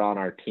folks that were on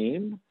our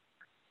team.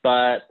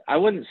 But I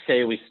wouldn't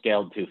say we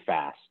scaled too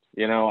fast.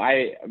 You know,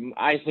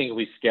 I think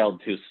we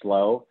scaled too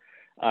slow.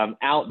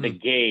 Out the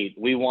gate,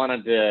 we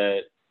wanted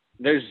to,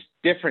 there's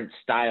different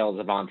styles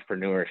of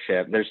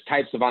entrepreneurship. There's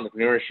types of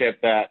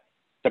entrepreneurship that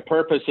the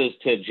purpose is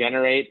to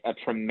generate a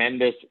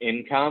tremendous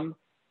income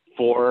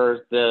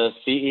for the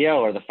CEO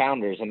or the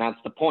founders, and that's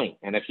the point.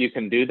 And if you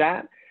can do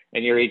that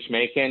and you're each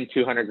making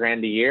 200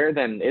 grand a year,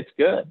 then it's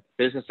good.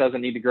 Business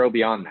doesn't need to grow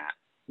beyond that.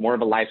 More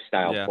of a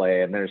lifestyle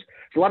play. And there's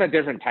a lot of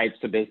different types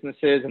of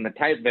businesses. And the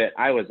type that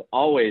I was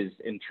always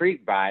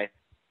intrigued by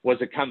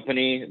was a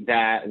company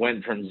that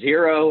went from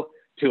 0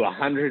 to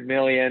 100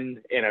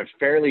 million in a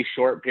fairly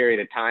short period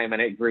of time,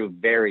 and it grew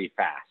very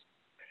fast.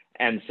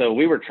 And so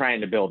we were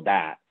trying to build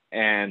that.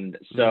 And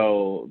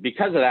so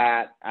because of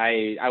that,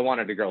 I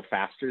wanted to grow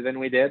faster than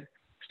we did.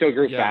 Still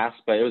grew fast,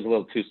 but it was a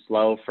little too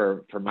slow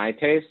for my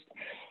taste.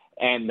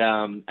 And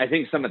I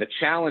think some of the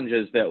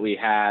challenges that we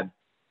had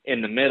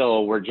in the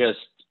middle were just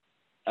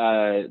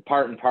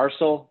part and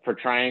parcel for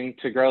trying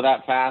to grow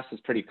that fast. Is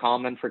pretty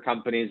common for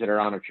companies that are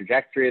on a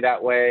trajectory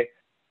that way.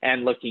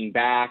 And looking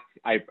back,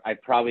 I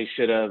probably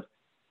should have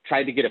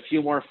tried to get a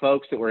few more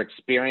folks that were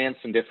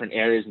experienced in different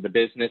areas of the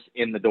business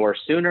in the door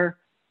sooner,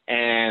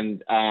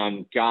 and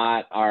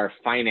got our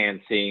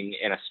financing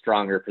in a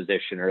stronger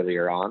position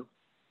earlier on.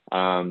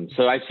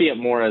 So I see it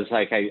more as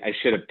like I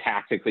should have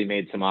tactically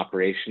made some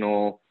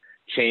operational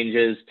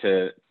changes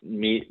to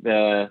meet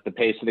the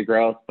pace of the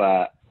growth,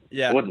 but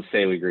I wouldn't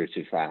say we grew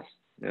too fast.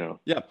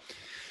 Yeah.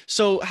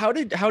 So how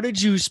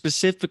did you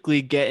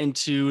specifically get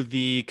into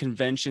the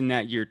convention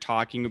that you're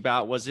talking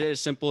about? Was it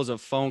as simple as a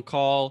phone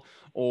call,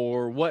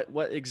 or what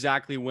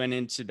exactly went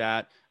into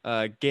that,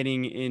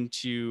 getting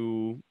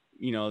into,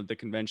 the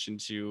convention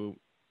to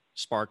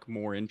spark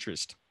more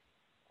interest?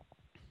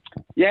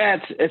 Yeah,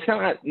 it's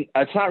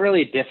not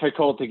really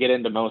difficult to get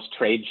into most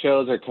trade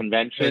shows or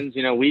conventions.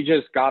 We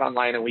just got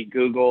online and we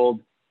Googled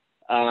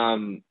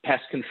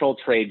pest control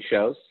trade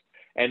shows.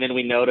 And then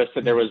we noticed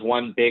that there was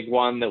one big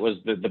one that was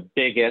the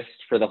biggest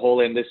for the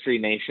whole industry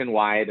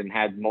nationwide, and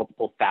had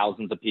multiple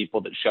thousands of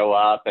people that show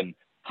up and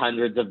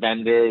hundreds of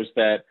vendors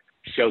that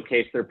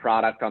showcase their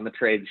product on the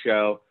trade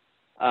show.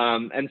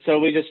 And so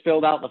we just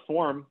filled out the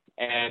form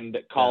and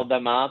called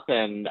them up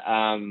and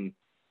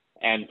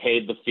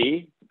paid the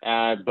fee,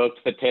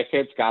 booked the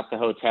tickets, got the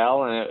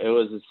hotel, and it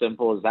was as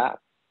simple as that.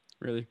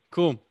 Really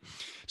cool.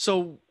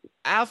 So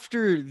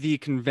after the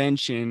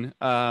convention,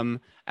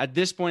 at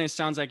this point, it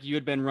sounds like you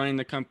had been running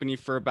the company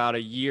for about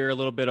a year, a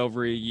little bit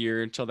over a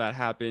year until that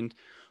happened.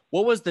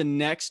 What was the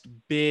next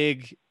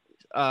big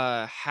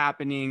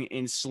happening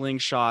in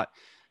Slingshot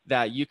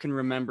that you can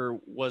remember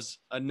was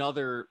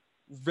another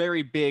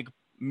very big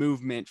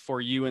movement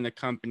for you in the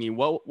company?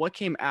 What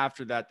came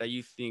after that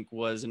you think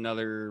was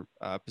another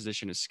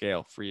position of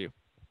scale for you?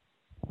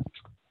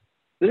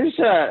 There's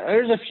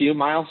a few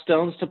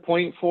milestones to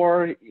point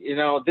for.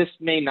 This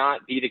may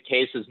not be the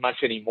case as much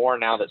anymore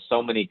now that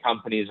so many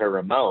companies are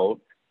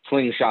remote,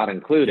 Slingshot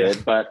included.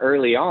 Yeah. But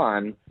early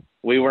on,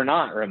 we were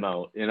not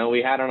remote.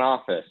 We had an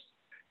office,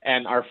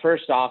 and our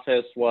first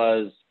office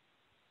was,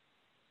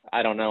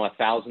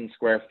 1,000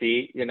 square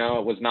feet. It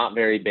was not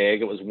very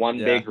big. It was one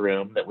big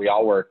room that we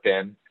all worked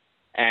in.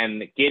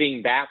 And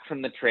getting back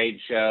from the trade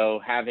show,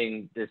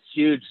 having this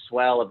huge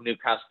swell of new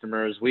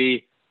customers,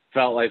 we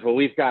felt like, well,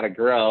 we've got to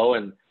grow.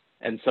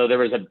 And so there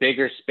was a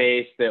bigger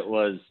space that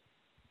was,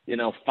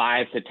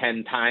 5 to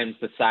 10 times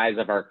the size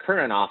of our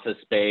current office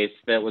space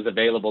that was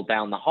available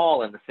down the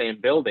hall in the same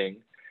building.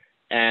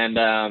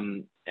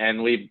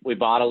 And we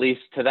bought a lease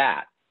to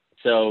that.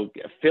 So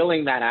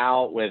filling that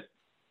out with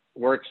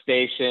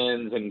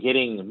workstations and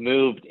getting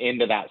moved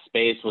into that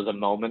space was a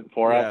moment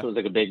for us. It was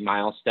like a big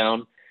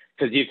milestone,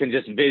 because you can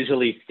just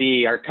visually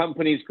see our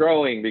company's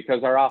growing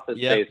because our office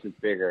space is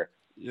bigger.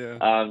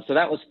 Yeah. So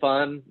that was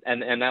fun.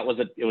 And it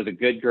was a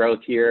good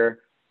growth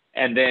year.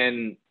 And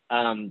then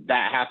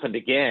that happened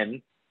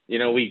again.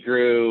 We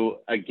grew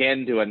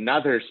again to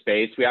another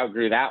space. We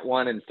outgrew that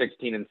one in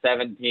 16 and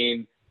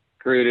 17,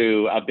 grew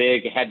to a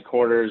big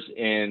headquarters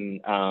in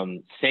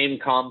same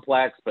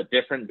complex, but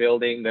different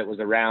building that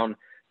was around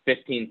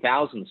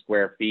 15,000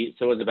 square feet.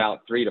 So it was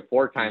about 3 to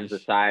 4 times the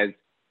size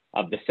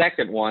of the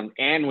second one.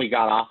 And we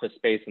got office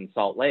space in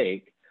Salt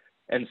Lake.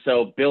 And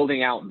so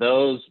building out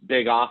those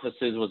big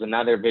offices was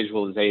another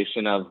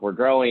visualization of we're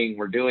growing,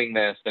 we're doing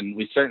this. And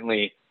we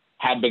certainly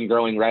had been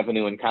growing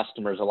revenue and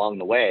customers along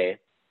the way.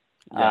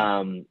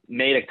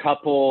 Made a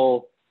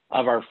couple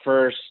of our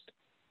first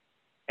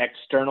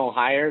external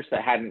hires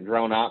that hadn't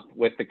grown up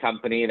with the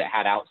company, that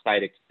had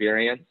outside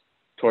experience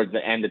towards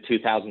the end of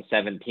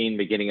 2017,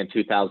 beginning of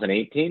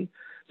 2018.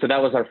 So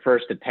that was our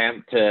first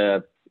attempt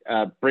to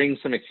bring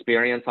some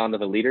experience onto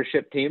the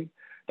leadership team.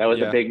 That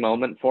was a big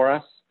moment for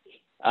us.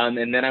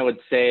 And then I would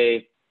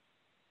say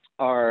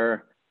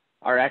our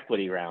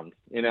equity round,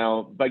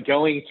 but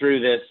going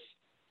through this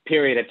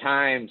period of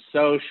time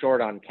so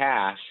short on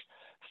cash,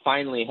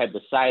 finally had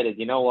decided,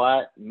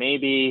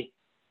 maybe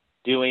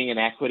doing an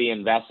equity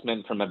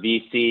investment from a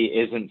VC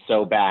isn't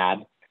so bad,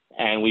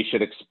 and we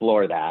should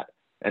explore that.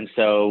 And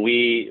so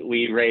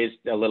we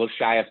raised a little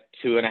shy of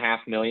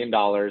 $2.5 million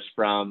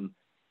from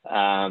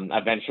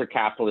a venture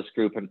capitalist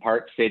group in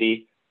Park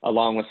City,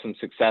 along with some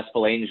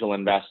successful angel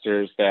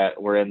investors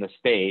that were in the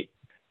state.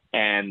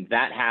 And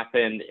that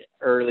happened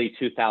early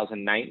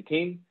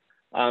 2019.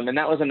 And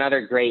that was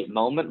another great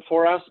moment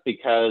for us,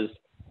 because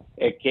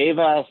it gave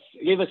us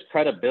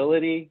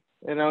credibility.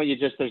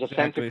 There's a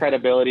sense of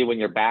credibility when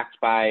you're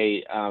backed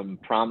by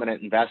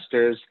prominent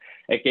investors.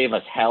 It gave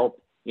us help.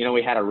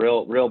 We had a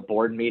real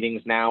board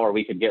meetings now where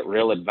we could get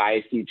real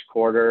advice each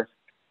quarter.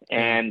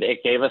 And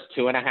it gave us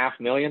 $2.5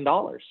 million,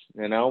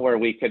 where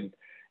we could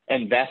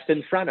invest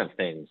in front of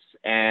things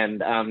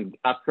and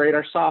upgrade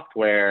our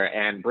software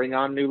and bring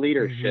on new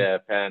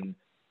leadership and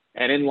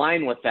And in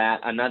line with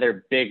that,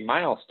 another big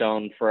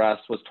milestone for us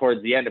was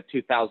towards the end of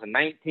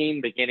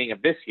 2019, beginning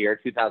of this year,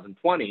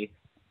 2020.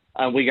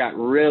 We got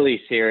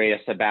really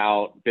serious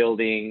about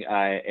building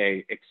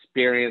a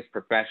experienced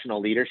professional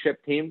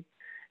leadership team.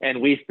 And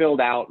we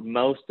filled out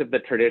most of the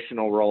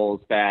traditional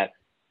roles that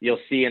you'll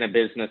see in a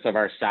business of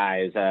our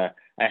size, a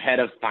head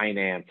of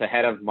finance, a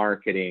head of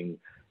marketing,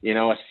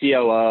 a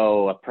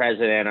COO, a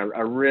president,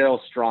 a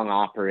real strong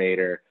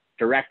operator,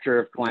 director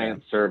of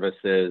client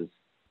services,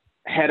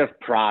 head of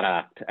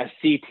product, a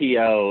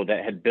CTO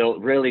that had built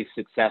really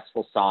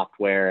successful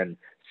software and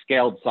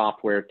scaled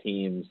software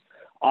teams.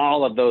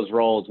 All of those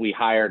roles we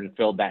hired and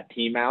filled that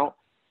team out.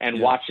 And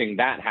watching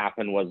that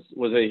happen was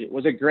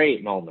a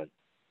great moment,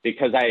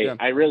 because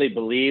I really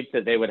believed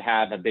that they would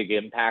have a big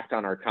impact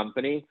on our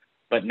company.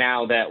 But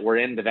now that we're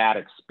into that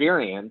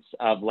experience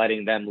of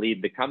letting them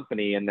lead the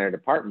company in their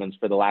departments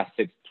for the last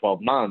 6 to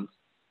 12 months,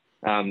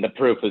 the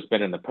proof has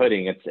been in the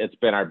pudding. It's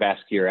been our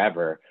best year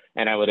ever.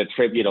 And I would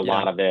attribute a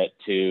lot of it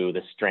to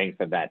the strength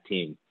of that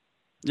team.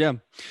 Yeah.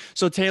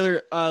 So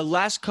Taylor,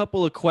 last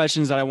couple of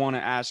questions that I want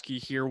to ask you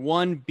here.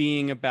 One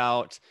being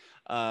about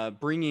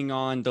bringing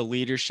on the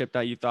leadership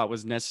that you thought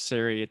was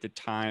necessary at the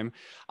time.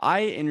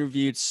 I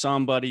interviewed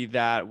somebody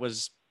that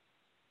was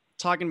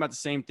talking about the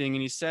same thing,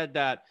 and he said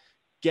that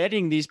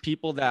getting these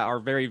people that are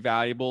very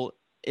valuable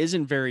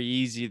isn't very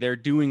easy. They're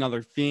doing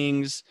other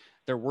things.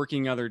 They're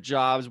working other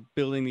jobs,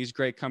 building these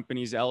great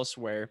companies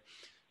elsewhere.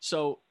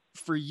 So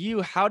for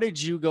you, how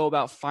did you go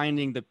about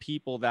finding the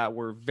people that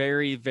were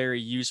very, very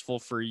useful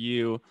for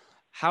you?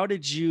 How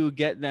did you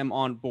get them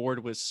on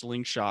board with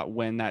Slingshot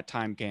when that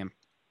time came?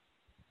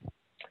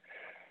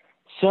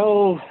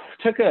 So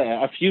took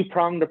a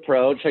few-pronged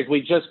approach. Like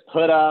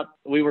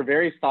we were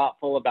very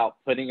thoughtful about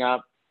putting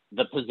up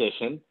the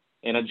position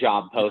in a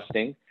job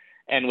posting.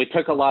 And we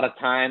took a lot of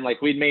time.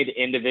 Like, we'd made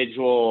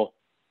individual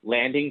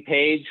landing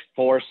page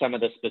for some of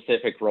the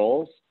specific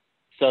roles,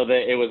 so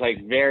that it was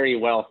like very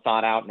well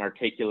thought out and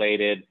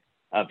articulated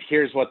of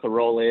here's what the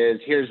role is.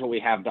 Here's what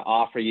we have to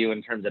offer you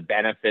in terms of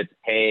benefits,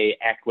 pay,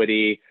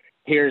 equity.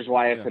 Here's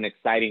why it's an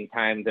exciting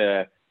time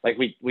to, like,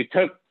 we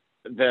took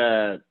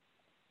the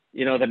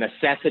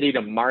necessity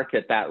to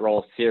market that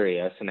role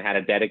serious and had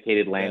a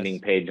dedicated landing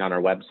page on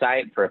our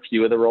website for a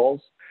few of the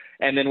roles.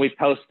 And then we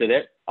posted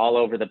it all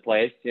over the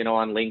place,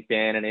 on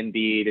LinkedIn and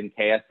Indeed and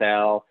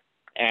KSL,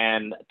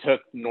 and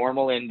took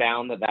normal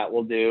inbound that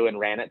will do and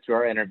ran it through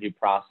our interview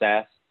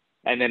process.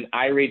 And then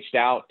I reached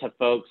out to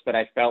folks that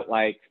I felt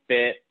like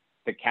fit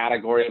the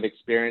category of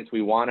experience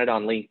we wanted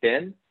on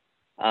LinkedIn.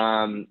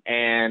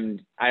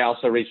 And I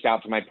also reached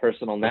out to my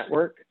personal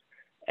network.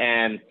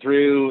 And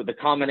through the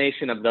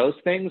combination of those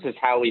things is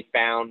how we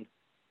found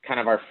kind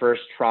of our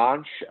first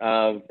tranche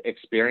of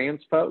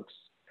experienced folks.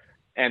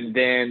 And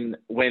then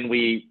when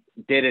we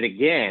did it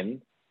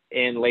again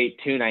in late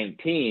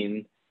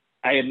 2019,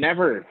 I had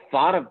never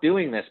thought of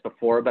doing this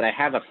before, but I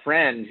have a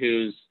friend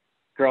who's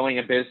growing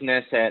a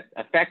business at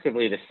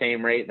effectively the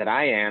same rate that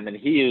I am. And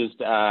he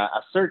used a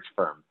search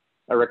firm,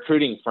 a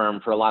recruiting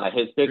firm, for a lot of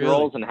his big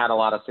roles and had a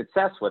lot of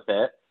success with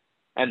it.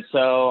 And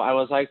so I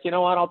was like, you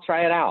know what, I'll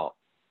try it out.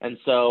 And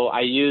so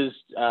I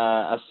used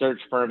a search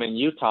firm in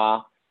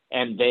Utah,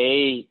 and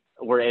they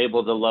were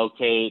able to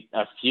locate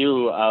a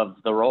few of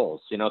the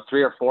roles,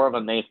 3 or 4 of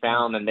them they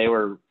found, and they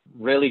were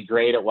really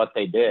great at what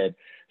they did.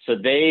 So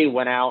they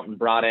went out and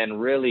brought in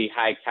really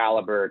high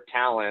caliber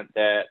talent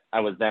that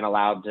I was then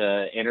allowed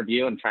to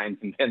interview and try and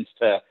convince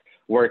to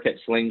work at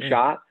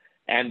Slingshot.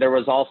 And there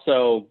was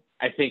also,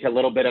 I think, a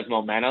little bit of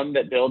momentum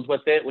that builds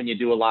with it when you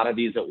do a lot of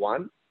these at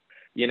once.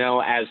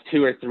 As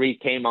 2 or 3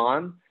 came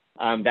on,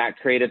 that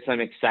created some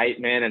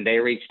excitement, and they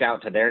reached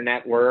out to their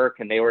network,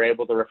 and they were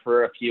able to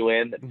refer a few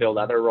in that filled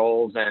other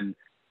roles. And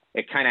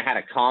it kind of had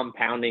a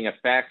compounding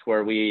effect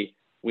where we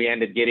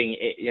ended getting,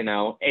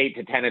 8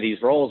 to 10 of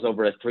these roles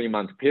over a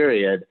 3-month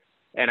period.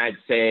 And I'd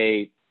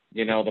say,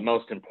 the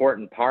most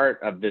important part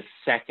of this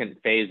second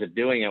phase of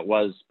doing it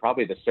was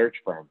probably the search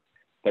firm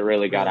that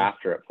really got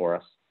after it for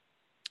us.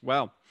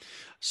 Wow.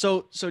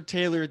 So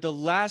Taylor, the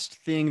last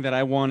thing that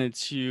I wanted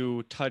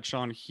to touch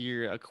on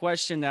here, a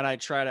question that I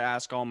try to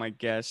ask all my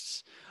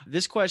guests.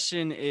 This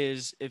question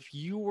is, if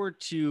you were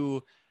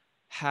to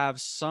have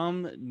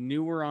some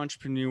newer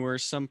entrepreneur,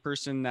 some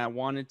person that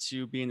wanted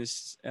to be in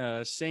this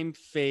same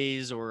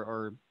phase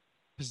or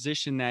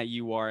position that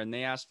you are, and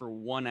they ask for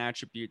one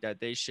attribute that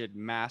they should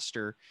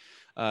master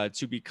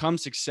to become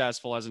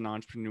successful as an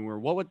entrepreneur,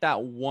 what would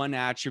that one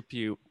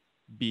attribute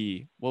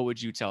be? What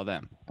would you tell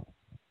them?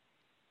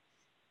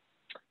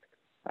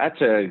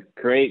 That's a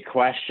great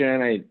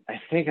question.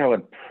 I think I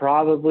would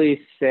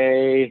probably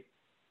say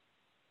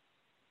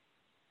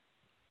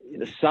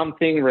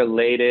something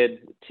related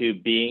to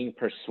being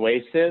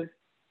persuasive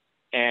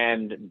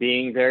and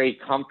being very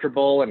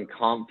comfortable and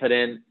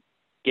confident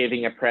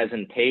giving a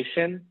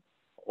presentation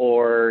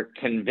or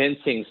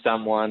convincing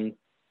someone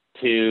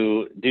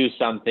to do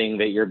something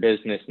that your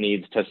business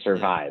needs to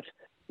survive,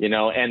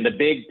 and the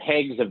big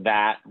pegs of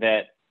that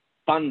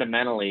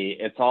fundamentally,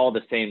 it's all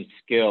the same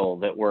skill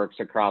that works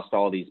across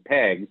all these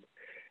pegs.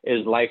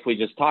 is like we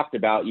just talked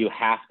about, you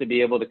have to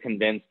be able to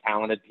convince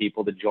talented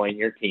people to join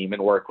your team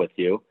and work with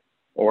you,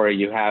 or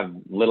you have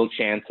little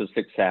chance of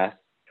success.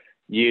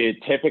 You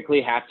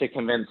typically have to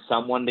convince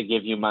someone to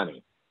give you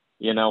money,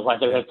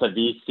 whether it's a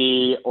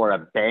VC or a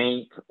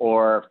bank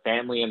or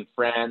family and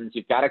friends.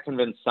 You've got to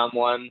convince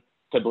someone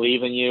to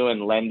believe in you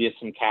and lend you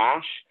some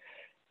cash.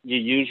 You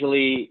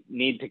usually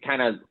need to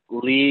kind of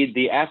lead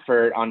the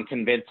effort on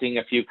convincing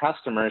a few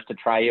customers to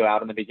try you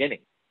out in the beginning.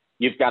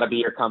 You've got to be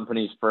your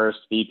company's first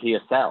VP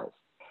of sales.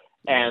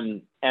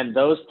 And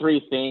those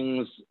three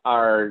things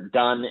are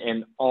done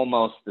in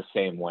almost the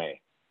same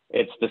way.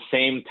 It's the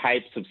same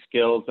types of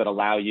skills that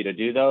allow you to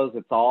do those.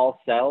 It's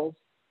all sales.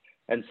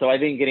 And so I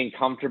think getting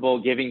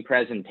comfortable giving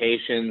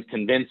presentations,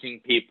 convincing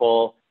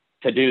people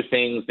to do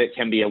things that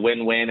can be a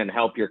win-win and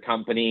help your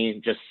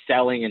company, just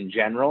selling in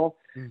general,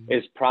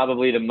 is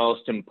probably the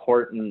most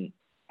important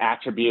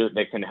attribute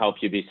that can help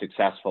you be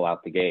successful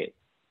out the gate.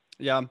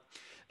 Yeah.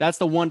 That's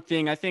the one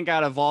thing I think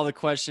out of all the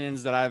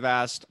questions that I've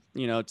asked,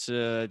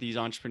 to these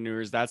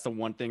entrepreneurs, that's the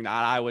one thing that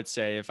I would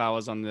say if I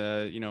was on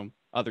the,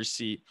 other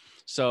seat.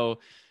 So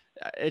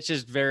it's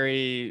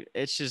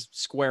just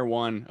square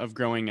one of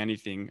growing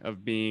anything,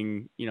 of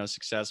being,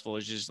 successful,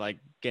 is just like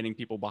getting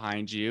people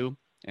behind you.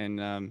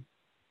 And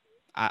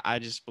I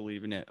just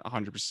believe in it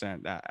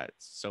 100%. That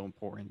it's so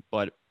important.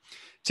 But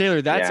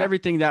Taylor, that's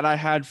everything that I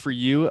had for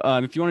you.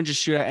 If you want to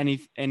just shoot out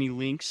any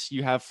links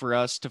you have for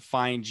us to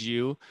find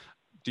you,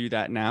 do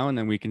that now, and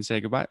then we can say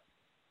goodbye.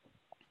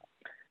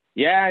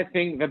 Yeah, I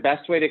think the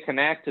best way to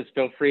connect is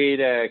feel free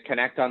to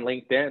connect on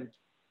LinkedIn.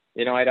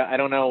 I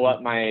don't know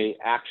what my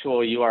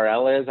actual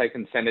URL is. I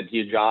can send it to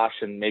you, Josh,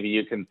 and maybe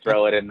you can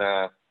throw it in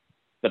the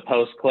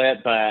post clip.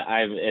 But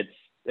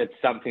it's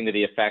something to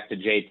the effect of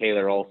J.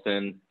 Taylor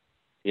Olson.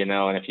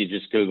 And if you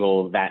just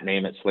Google that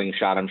name at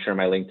Slingshot, I'm sure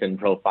my LinkedIn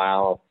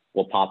profile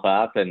will pop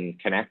up and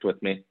connect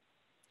with me.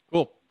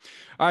 Cool.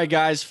 All right,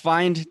 guys,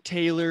 find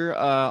Taylor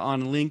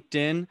on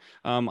LinkedIn.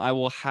 I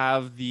will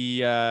have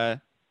the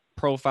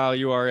profile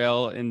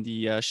URL in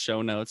the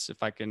show notes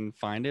if I can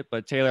find it.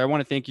 But Taylor, I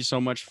want to thank you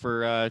so much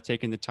for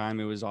taking the time.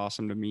 It was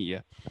awesome to meet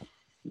you.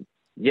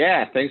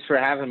 Yeah, thanks for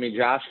having me,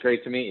 Josh.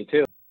 Great to meet you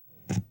too.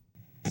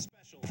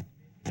 Special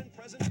and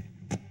present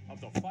of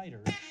the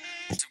fighters.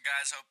 So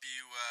guys, hope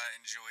you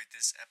enjoyed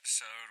this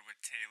episode with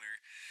Taylor.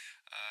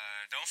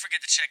 Don't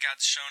forget to check out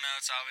the show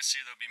notes.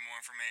 Obviously, there'll be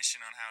more information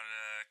on how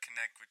to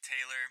connect with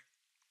Taylor.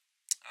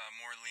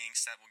 More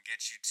links that will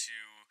get you to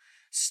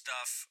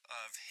stuff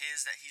of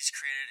his that he's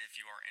created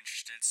if you are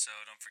interested. So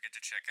don't forget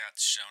to check out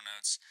the show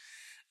notes.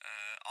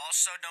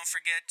 Also, don't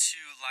forget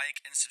to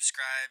like and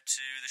subscribe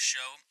to the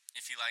show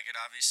if you like it,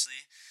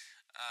 obviously.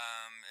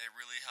 It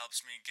really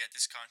helps me get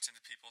this content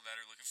to people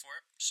that are looking for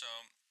it. So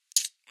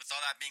with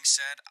all that being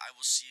said, I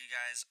will see you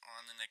guys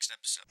on the next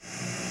episode.